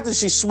boom. After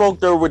she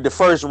smoked her with the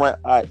first one,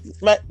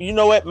 you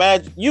know what,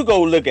 Magic? You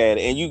go look at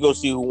it and you go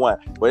see who won.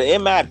 But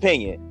in my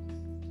opinion,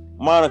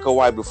 Monica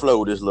wiped the floor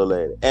with this little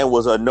lady and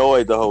was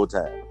annoyed the whole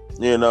time.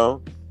 You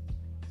know,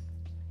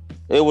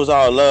 it was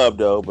all love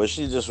though, but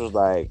she just was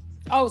like,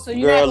 "Oh, so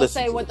you're not gonna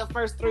say what the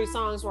first three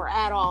songs were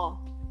at all?"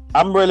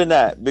 I'm really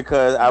not,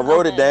 because I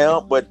wrote it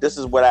down, but this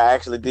is what I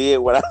actually did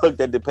when I looked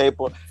at the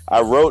paper.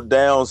 I wrote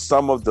down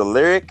some of the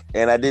lyric,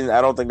 and I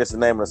don't think that's the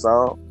name of the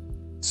song.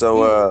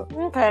 So,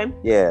 okay.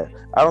 Yeah,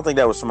 I don't think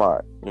that was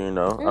smart, you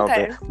know. Okay. I don't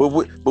think, but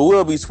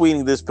we'll be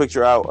tweeting this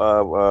picture out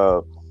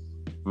of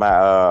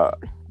my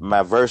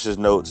verses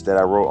notes that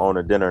I wrote on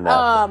a dinner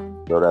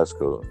napkin. So that's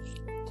cool.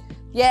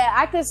 Yeah,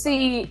 I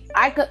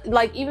could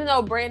like, even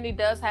though Brandy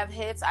does have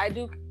hits, I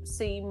do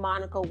see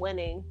Monica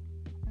winning.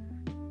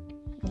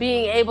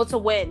 Being able to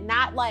win,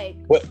 not like,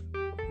 but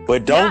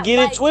don't get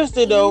it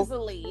twisted though.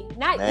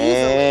 Not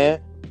easily.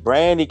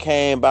 Brandy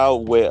came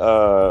out with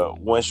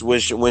when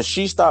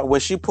she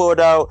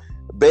pulled out,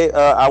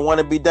 I want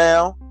to be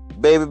down,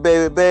 baby,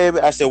 baby, baby.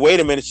 I said,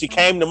 wait a minute, she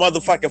came to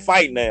motherfucking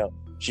fight now.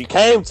 She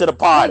came to the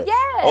party.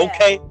 Yeah.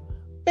 Okay,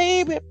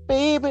 baby,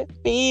 baby,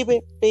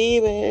 baby,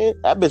 baby.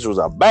 That bitch was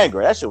a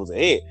banger. That shit was a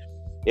hit.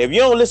 If you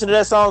don't listen to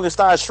that song and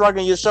start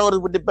shrugging your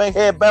shoulders with the bang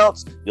head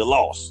bounce, you're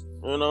lost.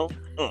 You know.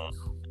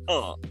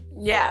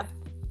 Yeah.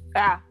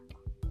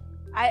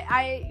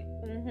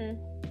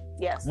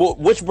 Yes. Well,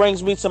 which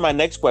brings me to my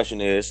next question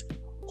is,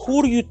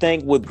 who do you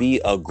think would be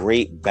a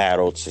great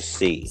battle to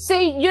see?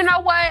 See, you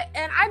know what?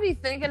 And I be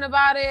thinking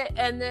about it,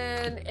 and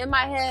then in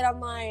my head, I'm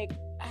like,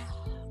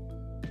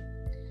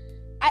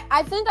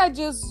 I think I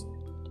don't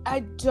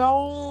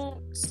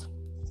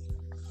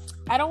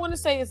want to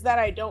say it's that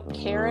I don't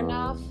care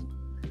enough.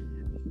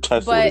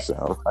 That's what it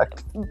sounds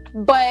like.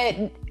 But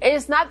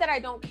it's not that I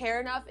don't care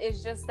enough.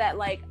 It's just that,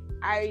 like,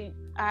 I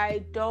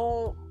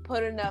don't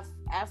put enough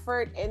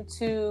effort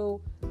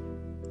into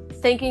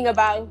thinking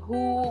about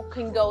who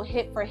can go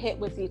hit for hit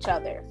with each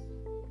other,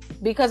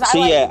 because I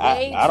too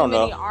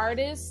many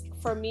artists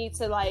for me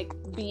to like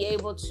be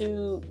able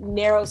to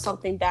narrow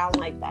something down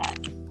like that.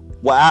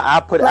 Well, I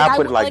put it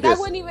like this.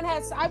 I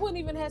wouldn't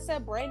even have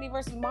said Brandy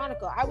versus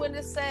Monica. I wouldn't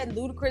have said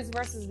Ludacris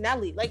versus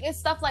Nelly. Like, it's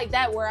stuff like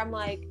that where I'm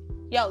like,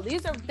 yo,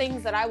 these are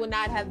things that I would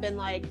not have been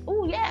like,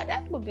 oh yeah,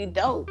 that would be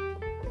dope.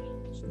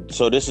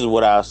 So this is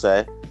what I'll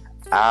say.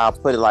 I'll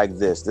put it like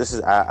this.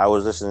 I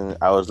was listening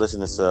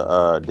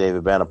to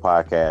David Banner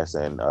podcast,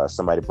 and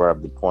somebody brought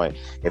up the point.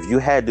 If you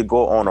had to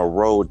go on a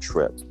road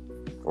trip,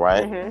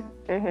 right?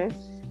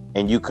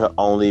 And you could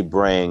only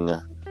bring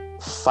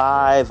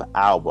 5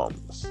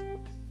 albums.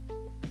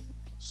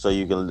 So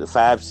you can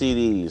 5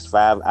 CDs,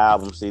 5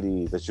 album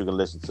CDs that you can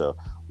listen to.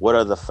 What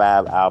are the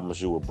 5 albums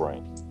you would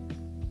bring?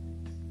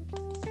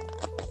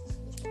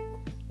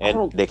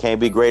 And they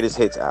can't be greatest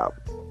hits albums.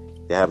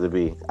 They have to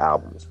be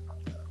albums.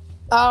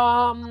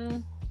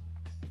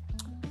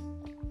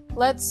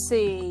 Let's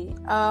see.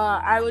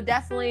 I would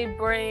definitely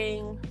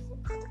bring.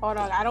 Hold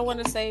on. I don't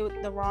want to say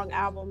the wrong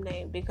album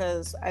name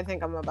because I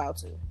think I'm about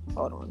to.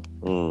 Hold on.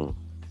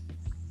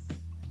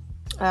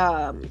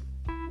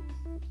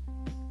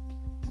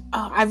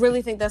 I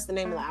really think that's the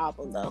name of the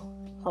album, though.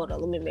 Hold on.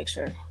 Let me make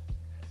sure.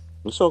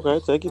 It's okay.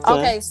 Take your time.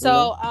 Okay.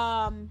 So,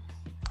 I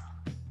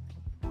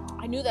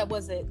knew that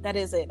was it. That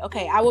is it.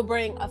 Okay. I would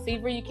bring A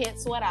Fever You Can't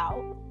Sweat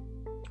Out.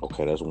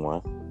 Okay, that's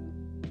one.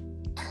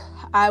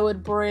 I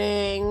would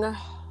bring.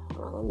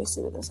 Let me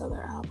see what this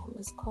other album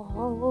is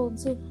called.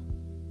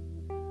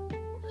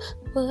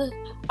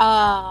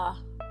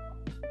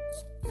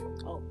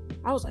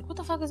 I was like, what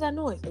the fuck is that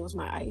noise? It was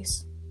my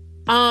ice.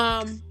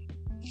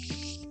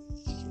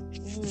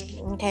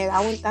 Okay,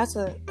 that's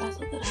a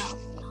good album.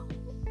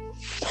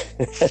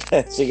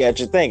 She got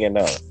you thinking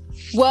though.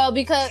 Well,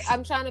 because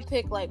I'm trying to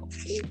pick like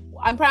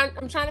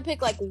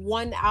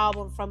one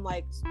album from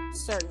like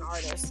certain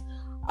artists.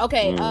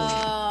 Okay,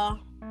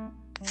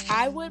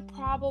 I would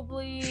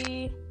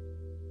probably.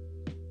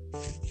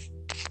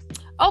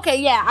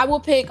 Okay, yeah, I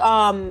would pick.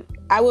 Yeah.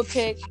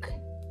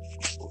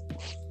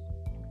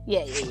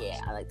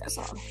 I like that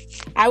song.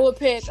 I would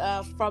pick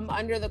From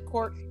Under the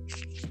Cork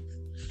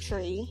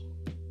Tree.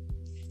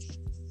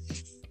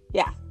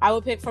 Yeah, I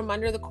would pick From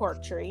Under the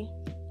Cork Tree.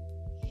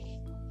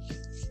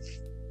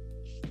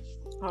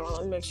 Hold on,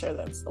 let me make sure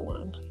that's the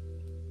one.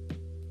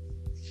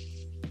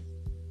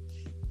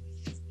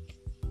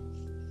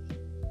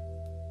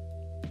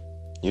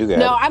 You got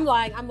No, it. I'm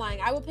lying.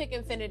 I would pick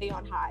Infinity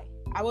on High.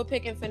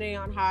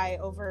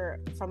 Over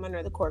From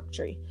Under the Cork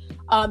Tree.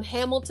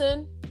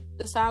 Hamilton,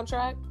 the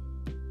soundtrack.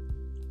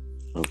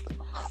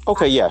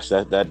 Okay, yes,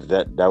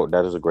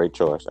 that is a great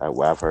choice.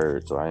 I've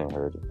heard, so I ain't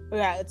heard it.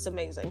 Yeah, it's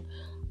amazing.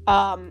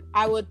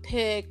 I would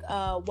pick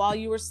While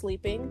You Were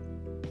Sleeping.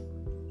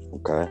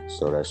 Okay,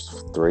 so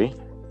that's 3.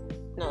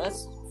 No,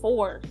 that's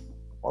 4.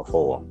 Or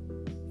 4.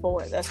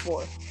 4. That's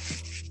 4.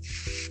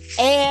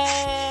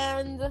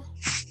 And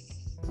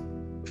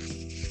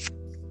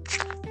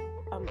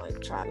I'm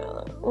like trying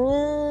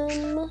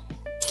to.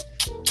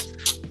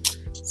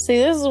 See,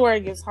 this is where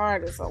it gets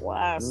hard. It's the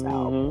last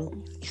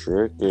album.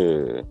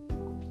 Tricky.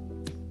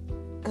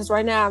 Because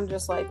right now I'm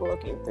just like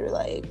looking through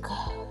like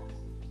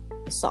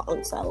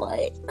songs I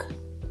like,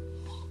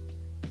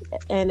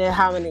 and then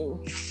how many,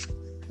 if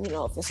it's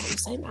on the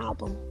same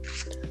album.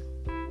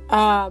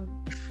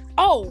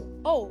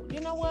 You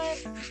know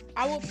what?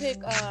 I will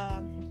pick.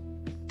 Let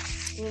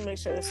me make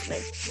sure this is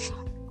name.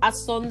 A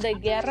Son de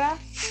Guerra.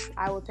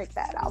 I would pick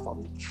that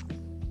album.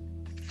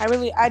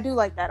 I do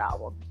like that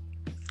album.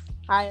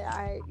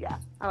 I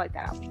like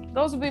that album.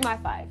 Those would be my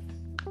 5.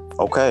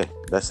 Okay,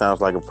 that sounds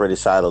like a pretty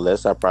solid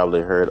list. I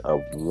probably heard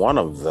of one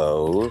of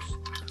those.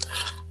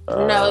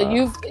 No,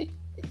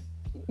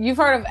 you've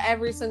heard of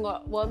every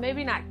single. Well,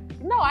 maybe not.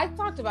 No, I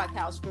talked about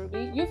Cal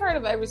Scrooby. You've heard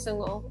of every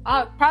single.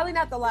 Probably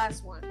not the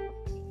last one,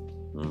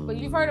 but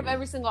you've heard of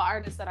every single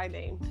artist that I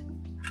named.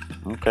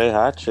 Okay,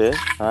 hot shit.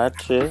 The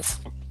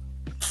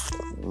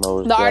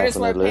artists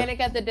were Panic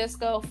at the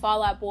Disco,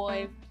 Fall Out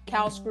Boy,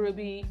 Cal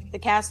Scrooby, the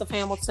cast of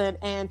Hamilton,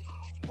 and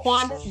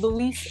Juan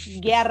Luis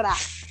Guerra.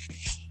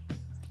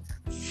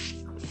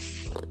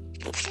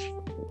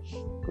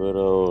 Good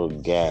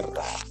old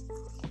Guerra.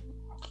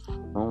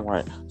 All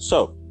right.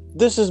 So,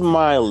 this is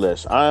my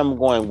list. I'm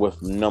going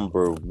with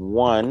number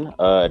 1,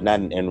 not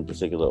in any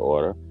particular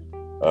order.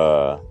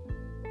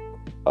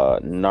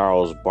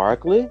 Gnarls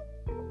Barkley,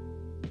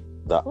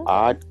 The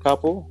Odd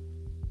Couple.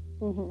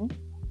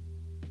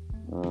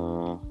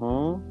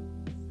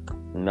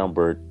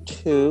 Number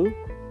 2,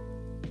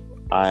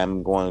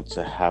 I'm going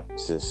to have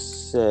to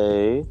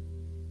say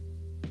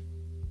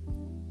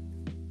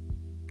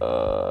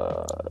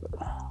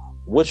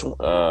which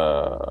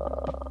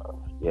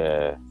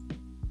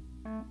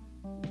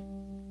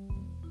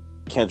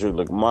Kendrick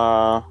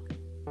Lamar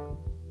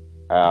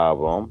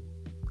album.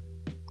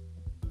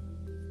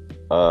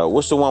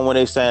 What's the one when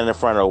they stand in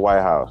front of the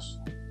White House?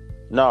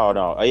 No.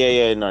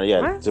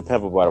 What? To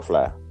Pimp a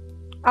Butterfly.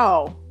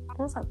 Oh,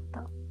 what's up?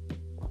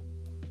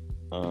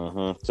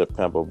 To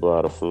Pimp a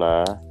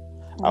Butterfly.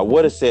 I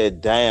would have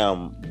said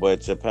Damn,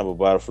 but To Pimp a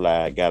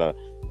Butterfly got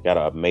an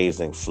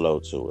amazing flow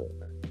to it.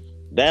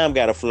 Damn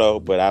got a flow,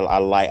 but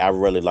I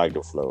really like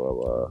the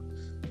flow of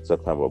To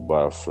Pimp a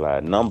Butterfly.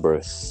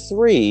 Number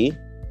 3,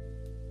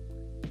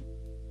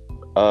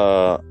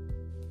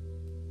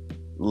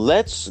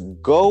 let's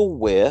go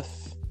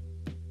with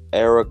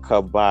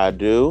Erykah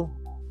Badu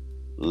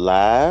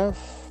Live.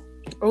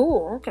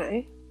 Oh,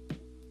 okay.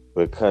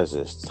 Because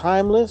it's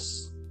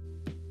timeless.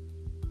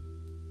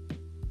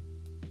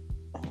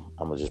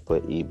 I'm gonna just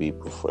put EB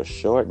for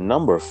short.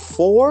 Number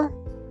 4,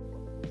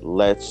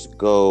 let's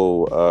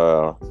go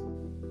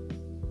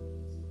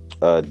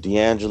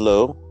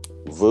D'Angelo,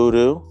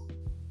 Voodoo.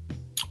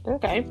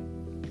 Okay.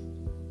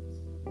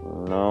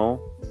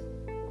 No.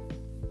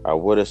 I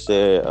would have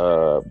said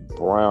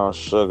Brown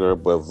Sugar,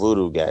 but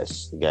Voodoo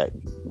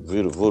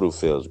Voodoo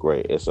feels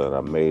great. It's an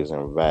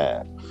amazing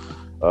vibe.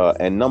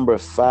 And number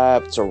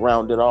 5, to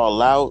round it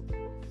all out,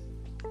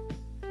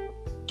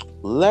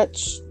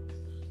 let's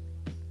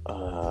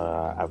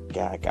I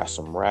got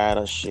some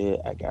Rider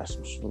shit, I got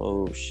some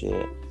smooth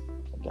shit,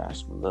 I got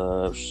some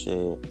love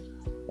shit,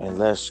 and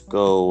let's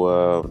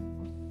go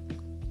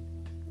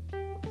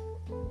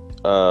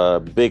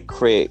Big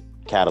Crit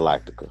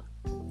Cadillactica.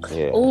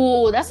 Yeah.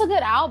 Ooh, that's a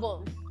good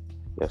album.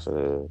 Yes, it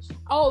is.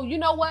 Oh, you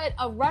know what?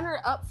 A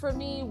runner-up for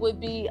me would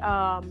be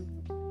hold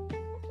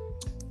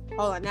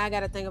on, now I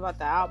gotta think about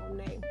the album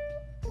name.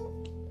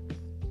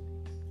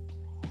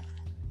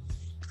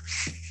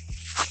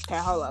 Okay,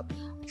 hold up.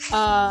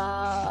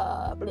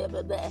 Blah,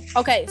 blah, blah.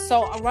 Okay,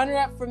 so a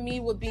runner-up for me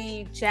would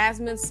be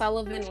Jasmine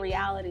Sullivan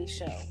reality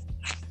show.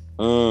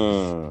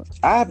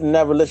 I've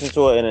never listened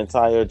to an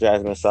entire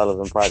Jasmine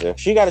Sullivan project.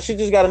 She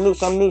just got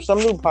some new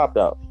popped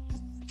out.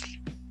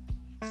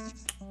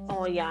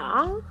 Oh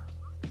yeah.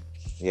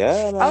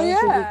 Yeah. Man, oh yeah.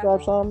 She just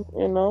got some,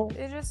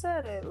 It just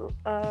said it.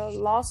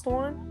 Lost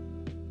One.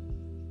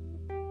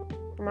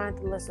 I might have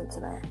to listen to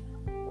that.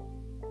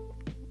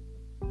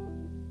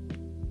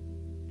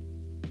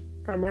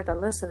 I might have to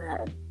listen to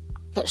that.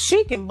 But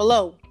she can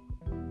blow.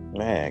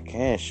 Man,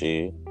 can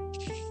she?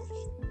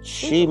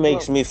 She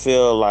makes me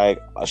feel like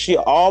she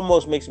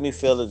almost makes me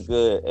feel as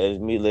good as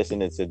me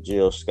listening to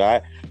Jill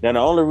Scott. Now, the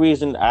only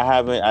reason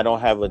I don't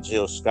have a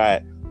Jill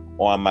Scott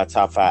on my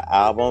top 5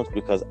 albums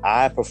because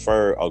I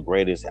prefer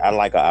I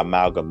like an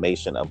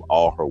amalgamation of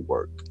all her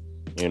work.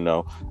 You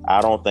know,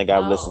 I don't think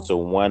I've listened to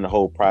one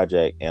whole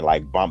project and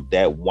like bumped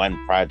that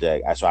one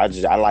project.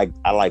 I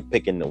like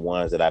picking the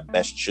ones that I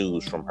best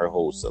choose from her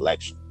whole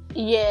selection.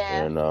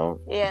 Yeah. You know?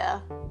 Yeah.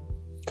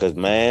 Cause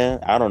man,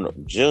 I don't know.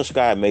 Jill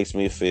Scott makes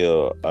me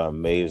feel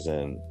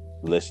amazing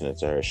listening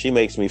to her. She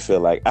makes me feel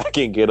like I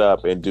can get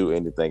up and do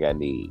anything I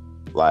need.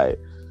 Like,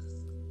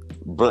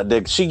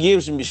 she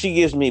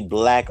gives me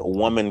black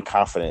woman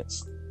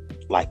confidence.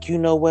 Like, you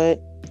know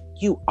what?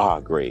 You are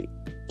great.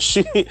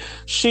 She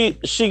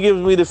gives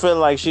me the feeling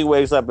like she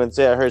wakes up and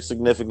tell her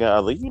significant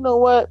other, you know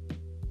what?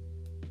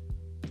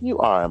 You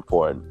are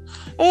important.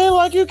 And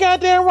like, you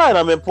goddamn right,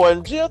 I'm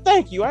important, Jill.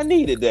 Thank you. I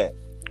needed that.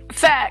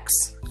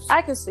 Facts.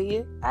 I can see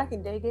it. I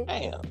can dig it.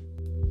 Damn.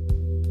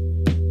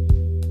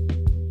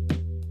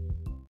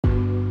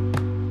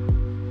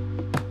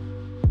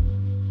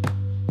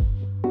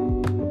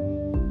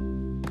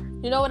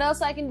 You know what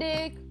else I can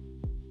dig?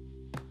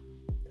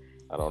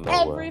 I don't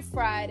know. Every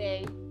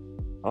Friday.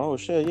 Oh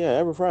shit, yeah,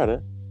 every Friday.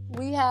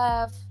 We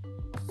have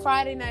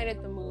Friday Night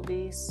at the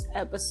Movies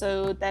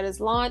episode that is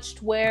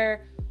launched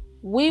where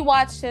we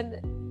watch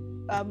a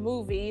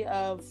movie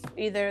of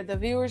either the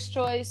viewer's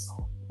choice,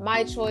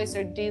 my choice,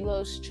 or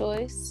D-Lo's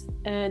choice.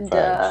 And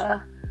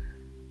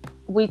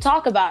we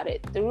talk about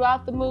it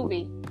throughout the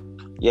movie.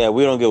 Yeah,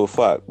 we don't give a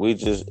fuck. We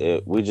just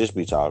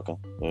be talking,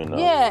 you know.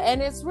 Yeah,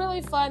 and it's really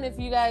fun if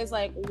you guys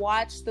like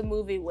watch the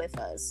movie with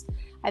us.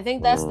 I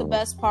think that's the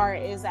best part,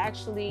 is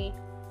actually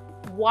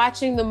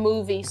watching the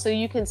movie so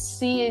you can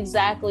see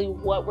exactly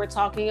what we're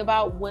talking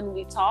about when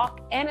we talk,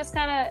 and it's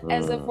kind of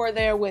as if we're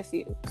there with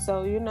you.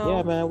 So, you know.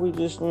 Yeah, man, we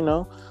just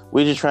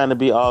trying to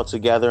be all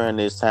together, and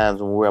there's times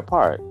when we're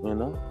apart, you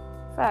know.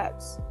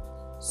 Facts.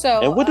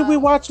 So, and what did we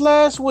watch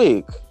last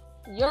week?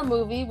 Your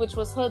movie, which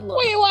was Hoodlum.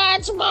 We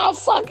watched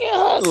motherfucking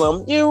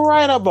Hoodlum. You're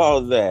right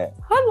about that.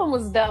 Hoodlum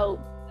was dope.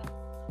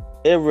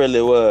 It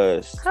really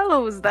was.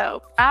 Hoodlum was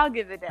dope. I'll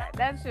give it that.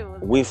 That shit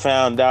was dope. We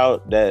found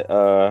out that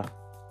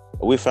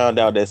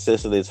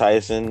Cicely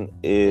Tyson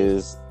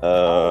is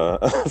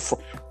from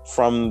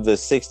the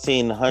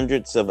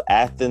 1600s of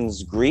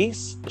Athens,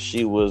 Greece.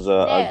 She was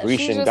a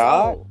Grecian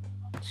god. Old.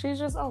 She's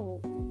just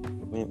old.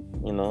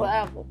 You know.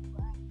 Forever.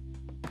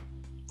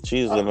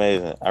 She's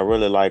amazing. I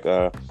really like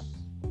her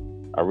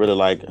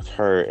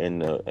in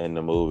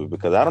the movie,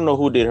 because I don't know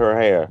who did her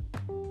hair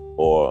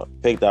or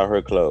picked out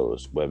her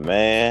clothes, but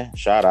man,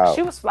 shout out.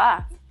 She was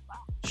fly.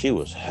 She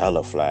was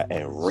hella fly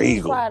and regal. She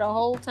was fly the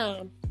whole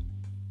time.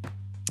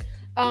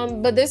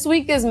 But this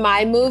week is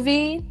my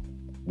movie.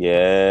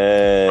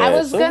 Yeah. I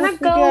was gonna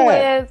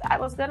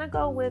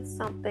go with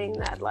something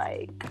that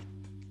like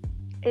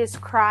is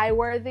cry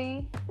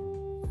worthy.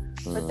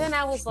 But then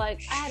I was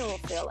like, I don't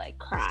feel like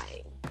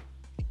crying.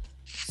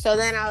 So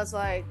then I was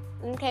like,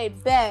 okay,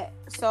 bet.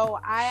 So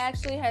I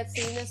actually had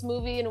seen this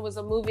movie, and it was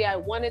a movie I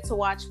wanted to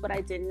watch, but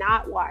I did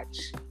not watch.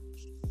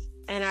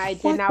 And I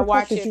did not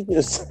watch it.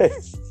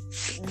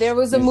 There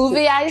was a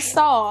movie I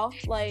saw,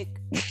 like,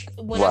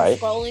 when I'm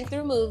scrolling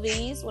through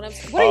movies. What are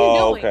you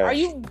doing? Okay. Are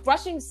you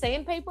brushing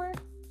sandpaper?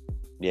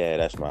 Yeah,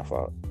 that's my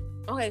fault.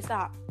 Okay,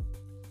 stop.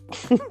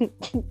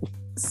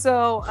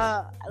 So,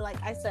 like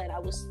I said,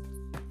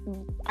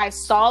 I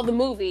saw the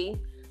movie.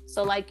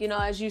 So, like, you know,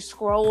 as you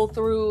scroll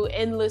through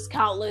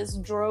countless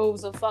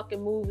droves of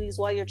fucking movies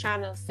while you're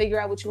trying to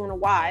figure out what you want to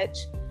watch,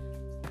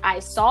 I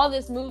saw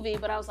this movie,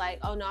 but I was like,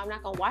 oh no, I'm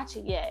not going to watch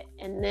it yet.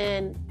 And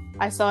then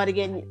I saw it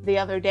again the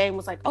other day and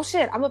was like, oh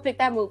shit, I'm going to pick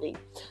that movie.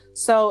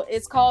 So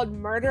it's called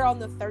Murder on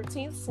the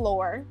 13th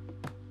Floor.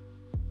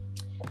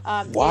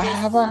 Why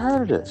have I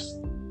heard of this?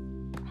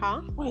 Huh?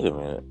 Wait a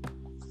minute.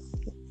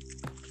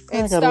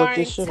 It's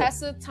starring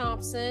Tessa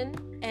Thompson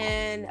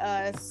and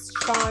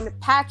Sean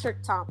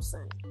Patrick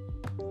Thompson.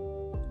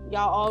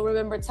 Y'all all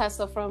remember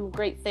Tessa from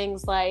great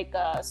things like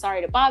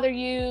Sorry to Bother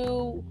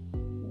You,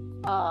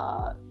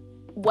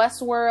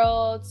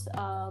 Westworld.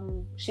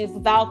 She's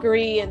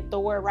Valkyrie in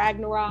Thor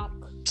Ragnarok.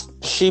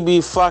 She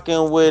be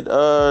fucking with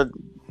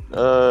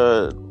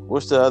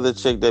what's the other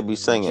chick that be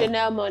singing?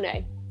 Janelle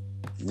Monáe.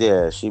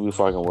 Yeah, she be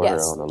fucking with her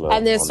on the left.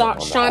 And then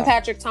Sean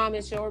Patrick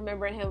Thomas, you'll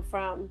remember him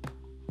from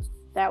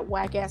that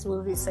whack ass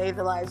movie Save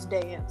the Last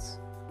Dance.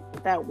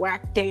 That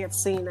whack dance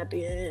scene at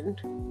the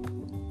end.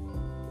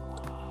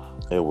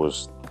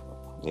 It's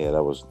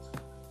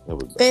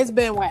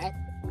been whack.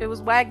 It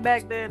was whack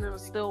back then, and it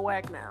was still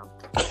whack now.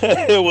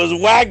 It was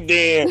whack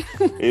then.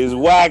 It's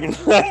whack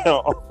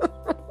now.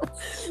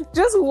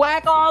 Just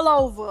whack all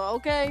over,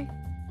 okay?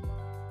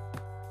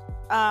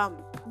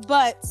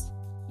 But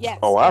yes.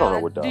 Oh, I don't know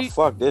what the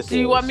fuck this is. Do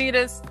you want me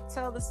to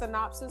tell the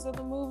synopsis of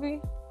the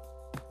movie?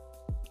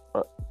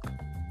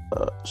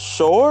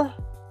 Sure.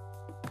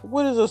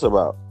 What is this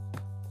about?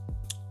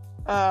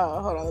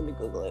 Hold on, let me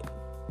Google it.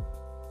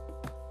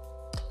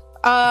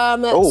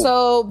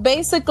 So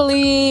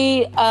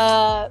basically,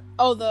 the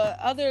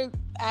other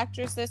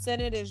actress that's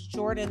in it is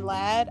Jordan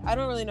Ladd. I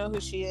don't really know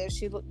who she is.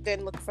 She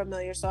didn't look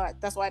familiar, so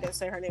that's why I didn't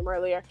say her name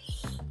earlier.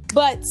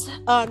 But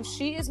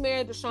she is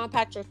married to Sean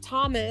Patrick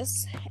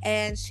Thomas,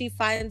 and she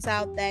finds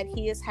out that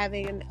he is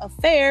having an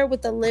affair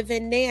with a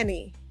live-in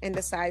nanny. and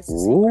decides to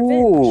seek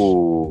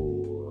revenge.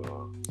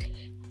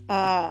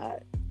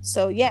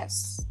 So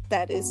yes,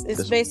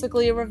 it's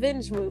basically a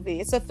revenge movie.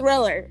 It's a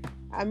thriller.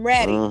 I'm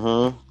ready.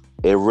 Mm-hmm.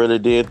 It really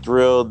did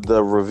thrill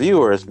the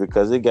reviewers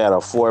because it got a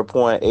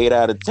 4.8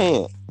 out of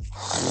 10.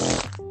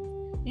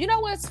 You know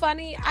what's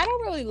funny? I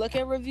don't really look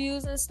at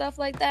reviews and stuff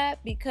like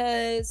that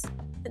because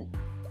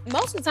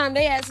most of the time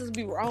they asses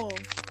be wrong.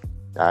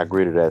 I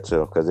agree to that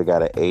too because it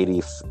got an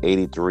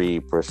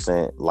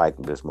 83% like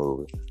this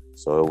movie,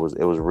 so it was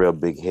a real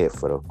big hit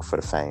for the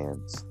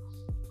fans.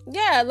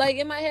 Yeah, like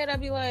in my head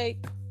I'd be like,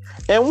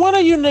 and one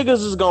of you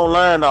niggas is gonna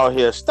learn out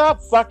here.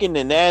 Stop fucking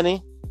the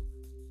nanny.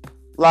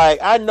 Like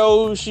I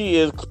know she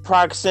is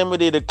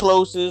proximity the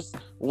closest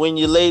when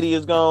your lady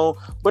is gone,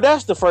 but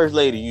that's the first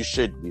lady you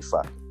should be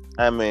fucking.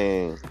 I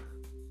mean,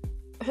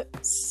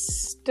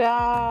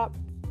 stop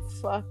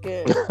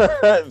fucking.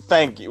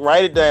 Thank you.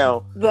 Write it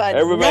down.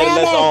 Everybody,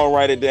 let's all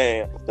write it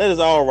down. Let us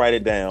all write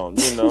it down.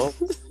 You know,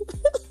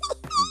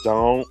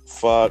 don't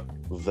fuck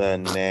the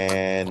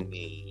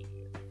nanny.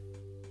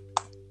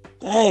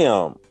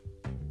 Damn.